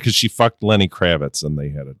 yeah, because she fucked Lenny Kravitz and they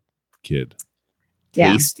had a kid.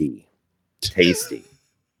 Yeah. Tasty. Tasty.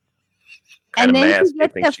 And Kinda then mask she you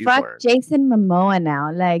gets think to she's fuck wearing? Jason Momoa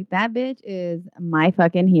now. Like that bitch is my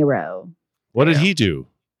fucking hero. What did he do?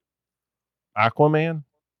 Aquaman?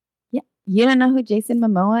 Yeah. You don't know who Jason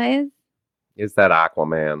Momoa is? Is that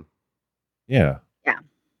Aquaman? Yeah. Yeah.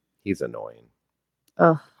 He's annoying.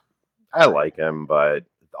 Oh. I like him, but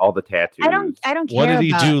all the tattoos. I don't care. What did he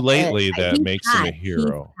about do it. lately that He's makes him a hot.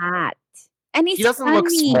 hero? He's hot. And he's He doesn't look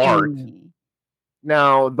funny. smart.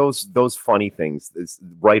 No, those funny things.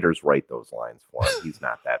 Writers write those lines for him. He's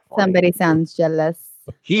not that funny. Somebody sounds jealous.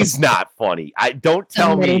 He's not funny. Don't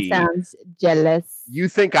tell Somebody me. sounds jealous. You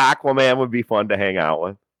think Aquaman would be fun to hang out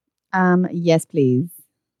with? Yes, please.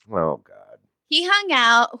 Oh God. He hung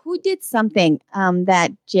out. Who did something?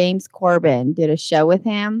 That James Corbin did a show with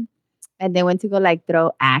him, and they went to go like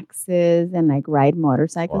throw axes and like ride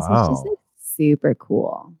motorcycles. It's just Wow. like super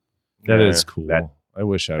cool. That Yeah, is cool. I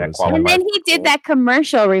wish I was qualifies. And him. then he did that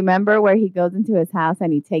commercial. Remember where he goes into his house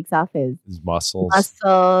and he takes off his His muscles.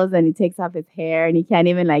 muscles and he takes off his hair and he can't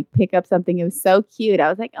even like pick up something. It was so cute. I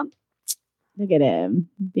was like, oh, look at him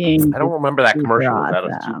being. I don't remember that super commercial. Was that a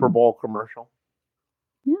awesome. Super Bowl commercial?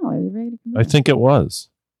 No, it was a regular I commercial. think it was.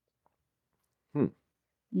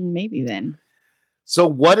 Maybe then. So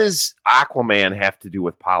what does Aquaman have to do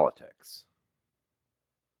with politics?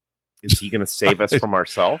 Is he going to save us from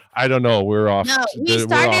ourselves? I don't know. We're off. No, we we're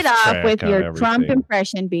started off track with on your Trump everything.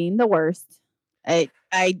 impression being the worst. I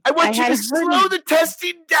want you had to heard slow the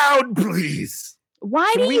testing down, please. Why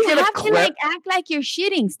Can do we you get a have to clip? like act like you're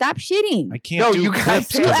shitting? Stop shitting. I can't No, do you guys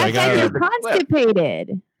clips have You because to I act like got you're to.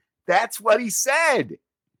 constipated. That's what he said.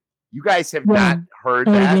 You guys have Yeah. not heard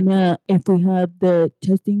that. If we have the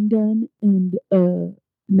testing done and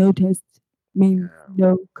no test means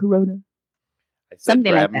no corona. I said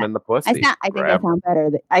Something grab like him that. in the pussy. I think I Grab- sound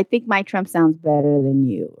better. I think my Trump sounds better than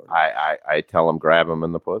you. I tell him grab him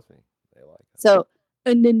in the pussy. They like it. So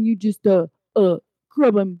and then you just grab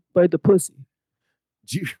him by the pussy.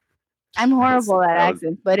 You- I'm horrible at that was-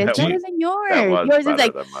 accents, but it's that better was- than yours. that was Yours is better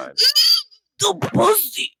like than mine. The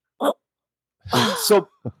pussy. So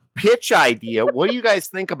pitch idea. What do you guys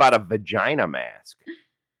think about a vagina mask?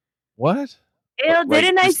 What? Ew,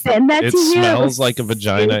 didn't I send that it to you? smells like a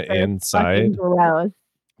vagina Super inside. fucking gross.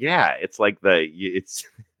 Yeah, it's like it's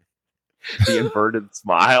the inverted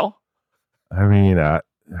smile. I mean,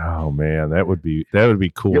 oh man, that would be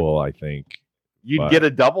cool. I think You'd get a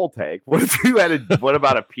double take. What if you had what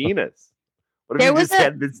about a penis? What if There you was just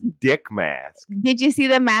had this dick mask? Did you see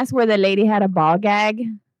the mask where the lady had a ball gag?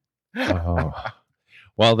 Oh.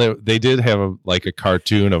 Well, they did have a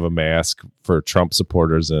cartoon of a mask for Trump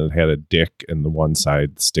supporters, and it had a dick and the one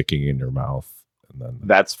side sticking in your mouth, and then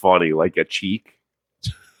That's funny, like a cheek.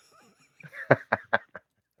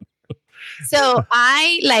 So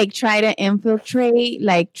I try to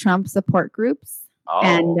infiltrate Trump support groups. Oh,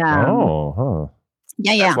 And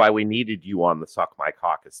yeah. That's why we needed you on the Suck My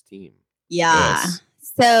Caucus team. Yeah. Yes.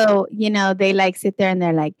 So, they sit there and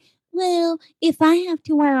they're like, well, if I have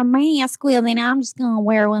to wear a mask, well, then I'm just going to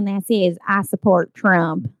wear one that says I support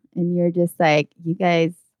Trump. And you're just like, you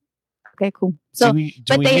guys, okay, cool. So, do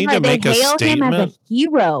but we they need to make a hail him as a statement?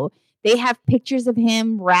 hero. They have pictures of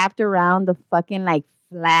him wrapped around the fucking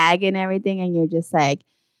flag and everything. And you're just like,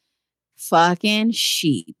 fucking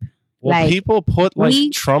sheep. Well, people put we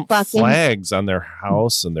Trump fucking- flags on their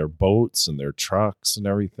house and their boats and their trucks and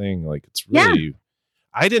everything. Like, it's really.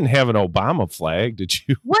 I didn't have an Obama flag. Did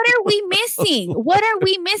you? What are we missing? What are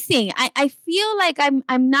we missing? I feel like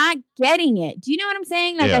I'm not getting it. Do you know what I'm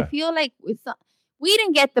saying? I Yeah. feel like we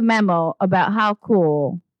didn't get the memo about how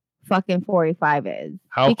cool fucking 45 is.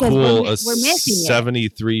 How because cool we're a missing it.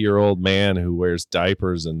 73-year-old man who wears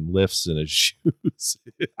diapers and lifts in his shoes.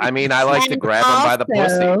 I mean, I like to grab him by the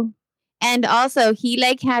pussy. And also, he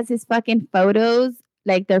has his fucking photos,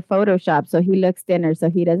 they're photoshopped, so he looks thinner,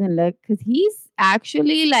 so he doesn't look, because he's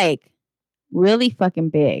actually really fucking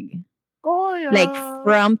big,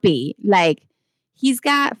 frumpy, he's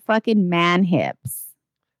got fucking man hips,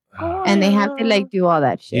 and they have to do all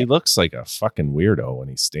that shit. He looks like a fucking weirdo when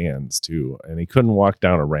he stands too, and he couldn't walk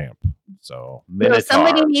down a ramp. So So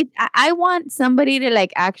somebody needs. I want somebody to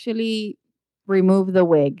actually remove the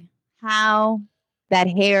wig. How? That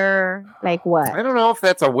hair, what? I don't know if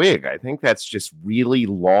that's a wig. I think that's just really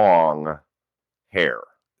long hair.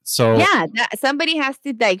 So Yeah, somebody has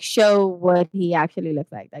to show what he actually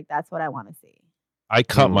looks like. That's what I want to see. I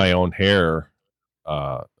cut my own hair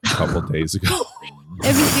a couple days ago.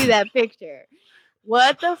 Let me see that picture.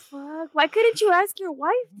 What the fuck? Why couldn't you ask your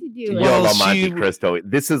wife to do it? Yolo Monte Cristo.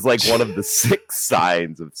 This is one of the 6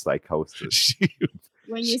 signs of psychosis.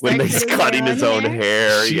 When he's cutting his own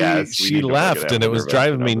hair. Yes. She left, and it was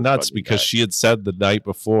driving me nuts because she had said the night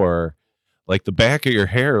before, the back of your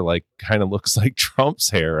hair kind of looks like Trump's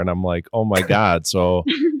hair, and I'm like, oh my god. So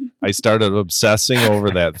I started obsessing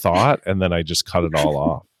over that thought, and then I just cut it all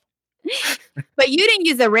off. But you didn't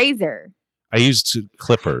use a razor. I used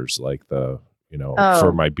clippers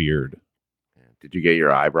for my beard. Did you get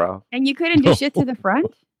your eyebrow? And you couldn't do shit to the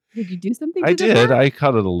front? Did you do something? I to the did. front? I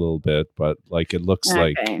cut it a little bit, but it looks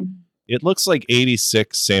Okay. it looks like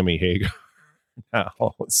 86 Sammy Hagar now.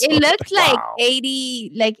 So, It looks like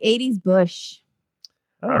 80s Bush.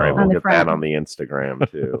 All right, On we'll the get front. that on the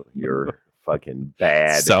Instagram too. You're fucking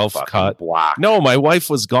bad. Self-cut. Block. No, my wife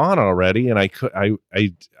was gone already, and I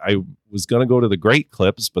was gonna go to the Great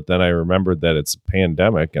Clips, but then I remembered that it's a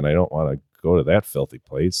pandemic, and I don't want to go to that filthy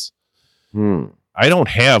place. I don't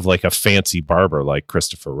have a fancy barber like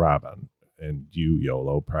Christopher Robin, and you,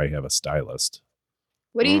 Yolo, probably have a stylist.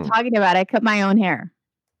 What are you talking about? I cut my own hair.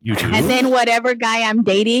 You do? And then whatever guy I'm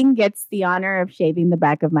dating gets the honor of shaving the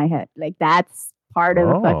back of my head. That's part of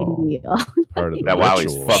the fucking deal. Part of the That while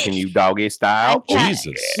he's ritual. fucking you doggy style.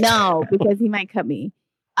 Jesus. No, because he might cut me.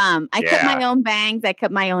 I cut Yeah. my own bangs. I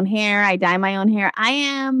cut my own hair. I dye my own hair. I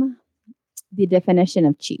am the definition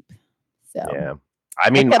of cheap. So Yeah. I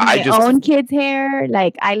mean, cut my I just own kids' hair.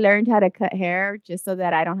 I learned how to cut hair just so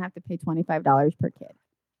that I don't have to pay $25 per kid.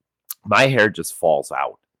 my hair just falls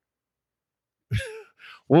out.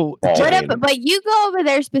 Well, But you go over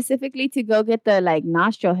there specifically to go get the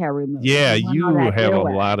nostril hair removed. yeah, You want you all that have a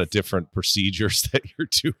earwax. lot of different procedures that you're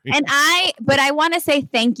doing. And I want to say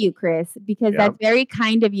thank you, Chris, because Yeah. that's very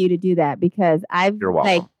kind of you to do that. Because You're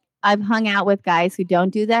welcome. I've hung out with guys who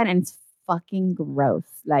don't do that, and it's fucking gross.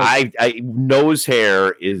 I nose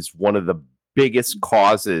hair is one of the biggest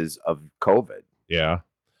causes of COVID. Yeah.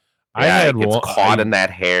 I had it gets caught in that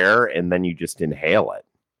hair, and then you just inhale it.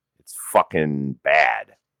 It's fucking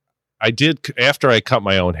bad. I did, after I cut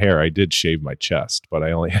my own hair, I did shave my chest, but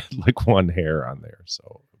I only had one hair on there.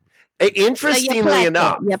 So Interestingly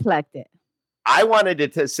enough, you plucked it. I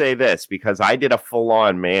wanted to say this because I did a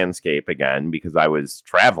full-on manscape again because I was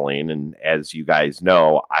traveling. And as you guys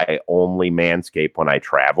know, I only manscape when I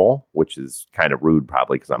travel, which is kind of rude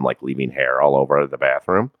probably because I'm like leaving hair all over the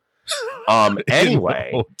bathroom.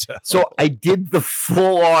 Anyway, so I did the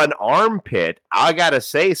full-on armpit. I got to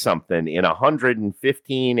say something in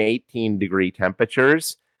 115, 18 degree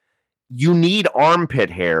temperatures. You need armpit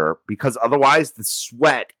hair because otherwise the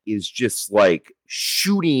sweat is just like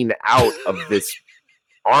shooting out of this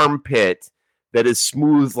armpit that is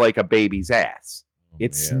smooth like a baby's ass.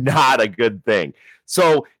 It's not a good thing.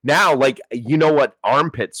 So now, like, you know what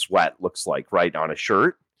armpit sweat looks like, right, on a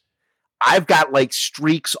shirt? I've got like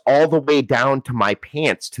streaks all the way down to my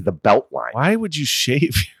pants to the belt line. Why would you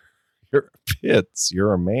shave your pits?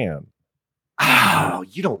 You're a man. Oh,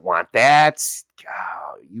 you don't want that.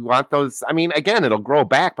 Oh, you want those? I mean, again, it'll grow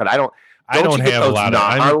back, but I don't have a lot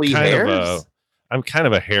of gnarly hairs. I'm kind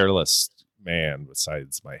of a hairless man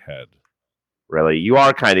besides my head. Really? You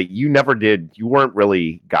are kind of, you weren't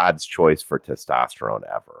really God's choice for testosterone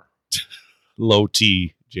ever. Low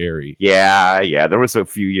T, Jerry. Yeah. There was a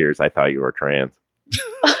few years I thought you were trans.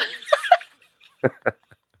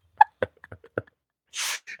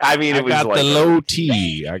 I mean, it was got like the low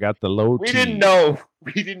T. I got the low T. We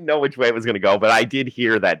didn't know which way it was going to go, but I did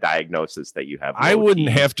hear that diagnosis that you have. I wouldn't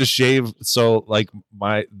have to shave. So like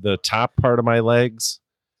the top part of my legs,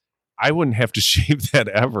 I wouldn't have to shave that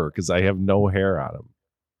ever because I have no hair on them.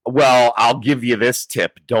 Well, I'll give you this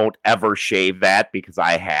tip. Don't ever shave that because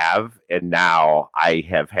I have. And now I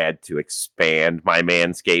have had to expand my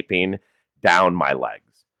manscaping down my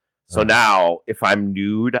legs. So now if I'm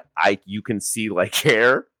nude, you can see like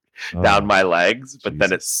hair down my legs, but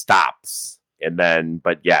then it stops. And then,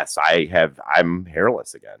 but yes, I'm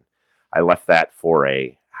hairless again. I left that for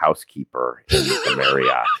a housekeeper in the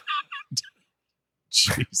Marriott.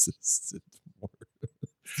 Jesus.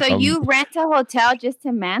 So you rent a hotel just to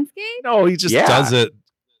manscape? No, he just does it.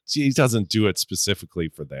 He doesn't do it specifically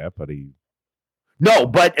for that, but No,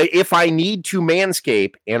 but if I need to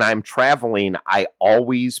manscape and I'm traveling, I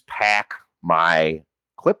always pack my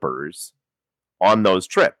clippers on those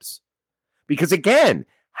trips. Because again,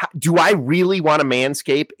 do I really want to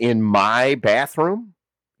manscape in my bathroom?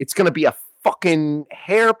 It's going to be a fucking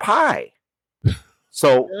hair pie.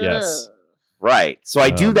 So, yes. Right. So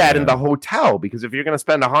I do that in the hotel because if you're going to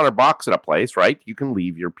spend $100 at a place, right, you can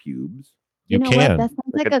leave your pubes. You know can. What?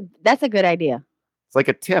 That sounds that's a good idea. It's like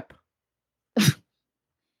a tip.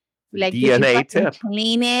 Like DNA tip.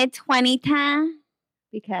 Clean it 20 times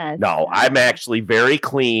because no, I'm actually very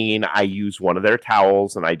clean. I use one of their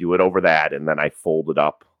towels and I do it over that, and then I fold it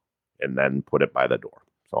up and then put it by the door.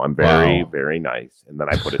 So I'm very, very nice. And then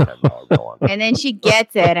I put a $10 bill on. And then she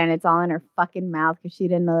gets it, and it's all in her fucking mouth because she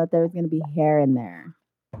didn't know that there was going to be hair in there.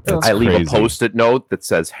 I leave a Post-it note that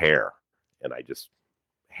says hair, and I just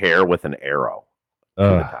hair with an arrow in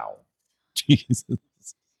the towel. Jesus.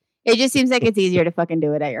 It just seems like it's easier to fucking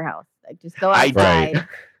do it at your house. Like just go outside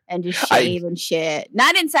and just shave and shit.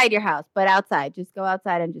 Not inside your house, but outside. Just go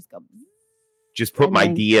outside and just go. Just put my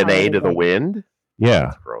DNA to the wind. Yeah.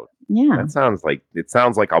 That's gross. Yeah. That sounds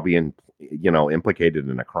like I'll be implicated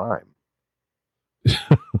in a crime.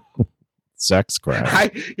 Sex crime.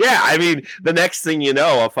 I mean, the next thing you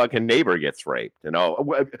know, a fucking neighbor gets raped.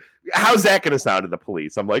 How's that going to sound to the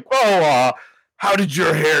police? I'm like, well, how did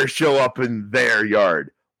your hair show up in their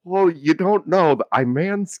yard? Well, you don't know that I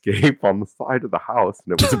manscape on the side of the house,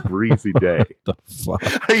 and it was a breezy day. The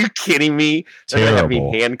fuck? Are you kidding me? They're Terrible. gonna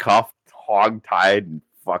have me handcuffed, hog-tied, and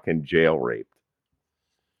fucking jail raped.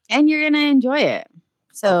 And you're going to enjoy it.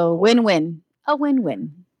 So win-win. A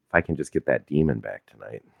win-win. If I can just get that demon back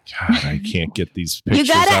tonight. God, I can't get these You pictures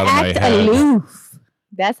gotta out of my act head. aloof.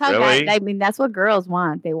 That's how Really? I mean, that's what girls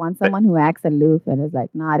want. They want someone who acts aloof and is like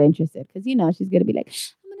not interested. Because she's gonna be like,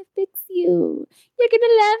 I'm gonna fix you. You're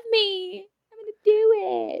gonna love me. I'm gonna do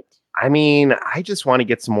it. I mean, I just want to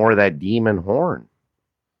get some more of that demon horn.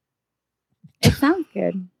 It sounds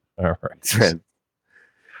good. All right.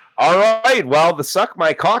 All right. Well, the Suck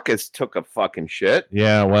My Caucus took a fucking shit.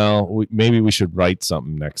 Yeah, well, maybe we should write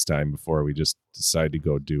something next time before we just decide to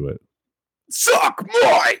go do it. Suck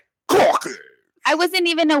my caucus. I wasn't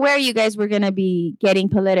even aware you guys were gonna be getting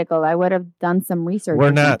political. I would have done some research. We're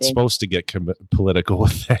or not something. supposed to get political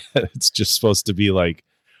with that. It's just supposed to be like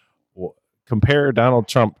compare Donald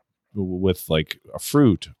Trump with like a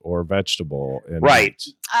fruit or vegetable. And Right.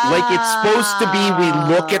 Like it's supposed to be we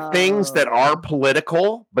look at things that are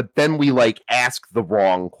political, but then we like ask the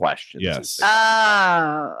wrong questions. Yes.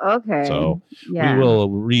 Oh, okay. So yeah. we will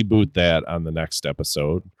reboot that on the next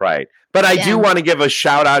episode. Right. But I do want to give a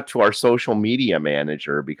shout out to our social media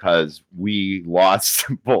manager because we lost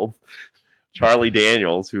both Charlie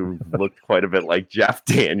Daniels, who looked quite a bit like Jeff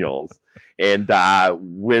Daniels. And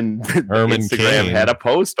when Herman Instagram Cain had a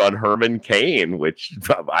post on Herman Cain, which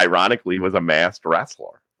ironically was a masked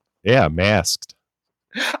wrestler. Yeah, masked.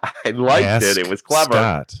 I liked it. It was clever.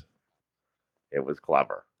 Scott. It was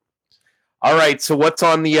clever. All right. So what's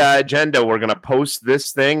on the agenda? We're going to post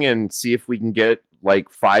this thing and see if we can get like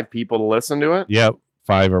 5 people to listen to it. Yep.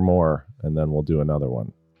 5 or more. And then we'll do another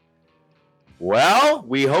one. Well,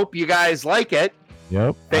 we hope you guys like it.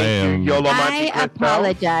 Yep. Thank you, Yolo I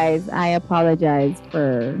apologize. I apologize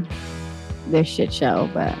for this shit show,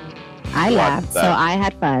 but I laughed, so I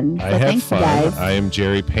had fun. So I had thanks, fun. you guys. I am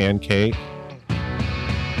Jerry Pancake.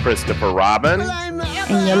 Christopher Robin.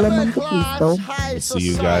 And Yolo Montecristo. See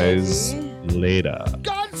you guys later.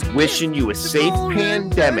 Wishing you a safe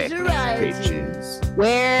pandemic, bitches.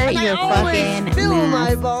 Wear your fucking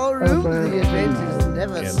mask over your nose.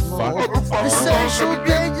 Never small. The social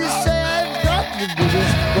pages say I've got the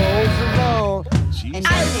biggest balls of all.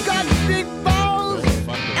 I've got big balls.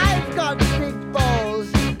 I've got big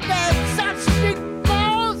balls. They're such big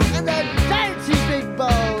balls, and they're mighty big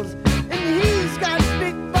balls. And he's got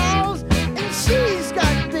big balls, and she's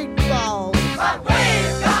got big balls. But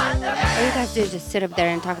we've got the All you guys do is just sit up there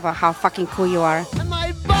and talk about how fucking cool you are. And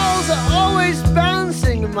my balls are always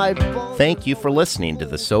bouncing. My balls. Thank you for listening to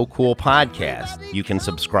the So Cool podcast. You can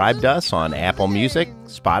subscribe to us on Apple Music,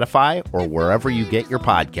 Spotify, or wherever you get your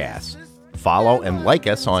podcasts. Follow and like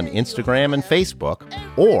us on Instagram and Facebook,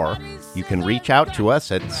 or you can reach out to us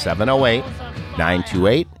at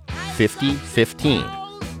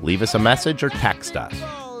 708-928-5015. Leave us a message or text us.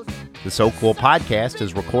 The So Cool podcast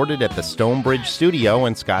is recorded at the Stonebridge Studio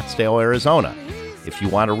in Scottsdale, Arizona. If you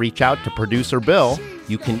want to reach out to producer Bill,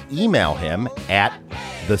 you can email him at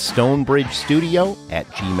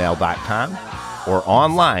thestonebridgestudio@gmail.com or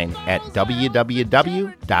online at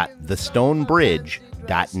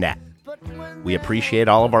www.thestonebridge.net. We appreciate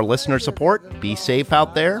all of our listener support. Be safe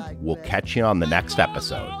out there. We'll catch you on the next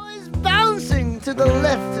episode. Bouncing to the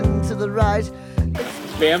left and to the right.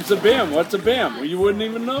 Bam's a bam. What's a bam? Well, you wouldn't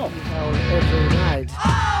even know. Every night.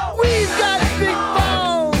 We've got big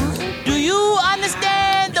balls. Do you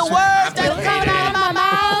understand the words that come out of my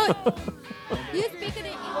mouth?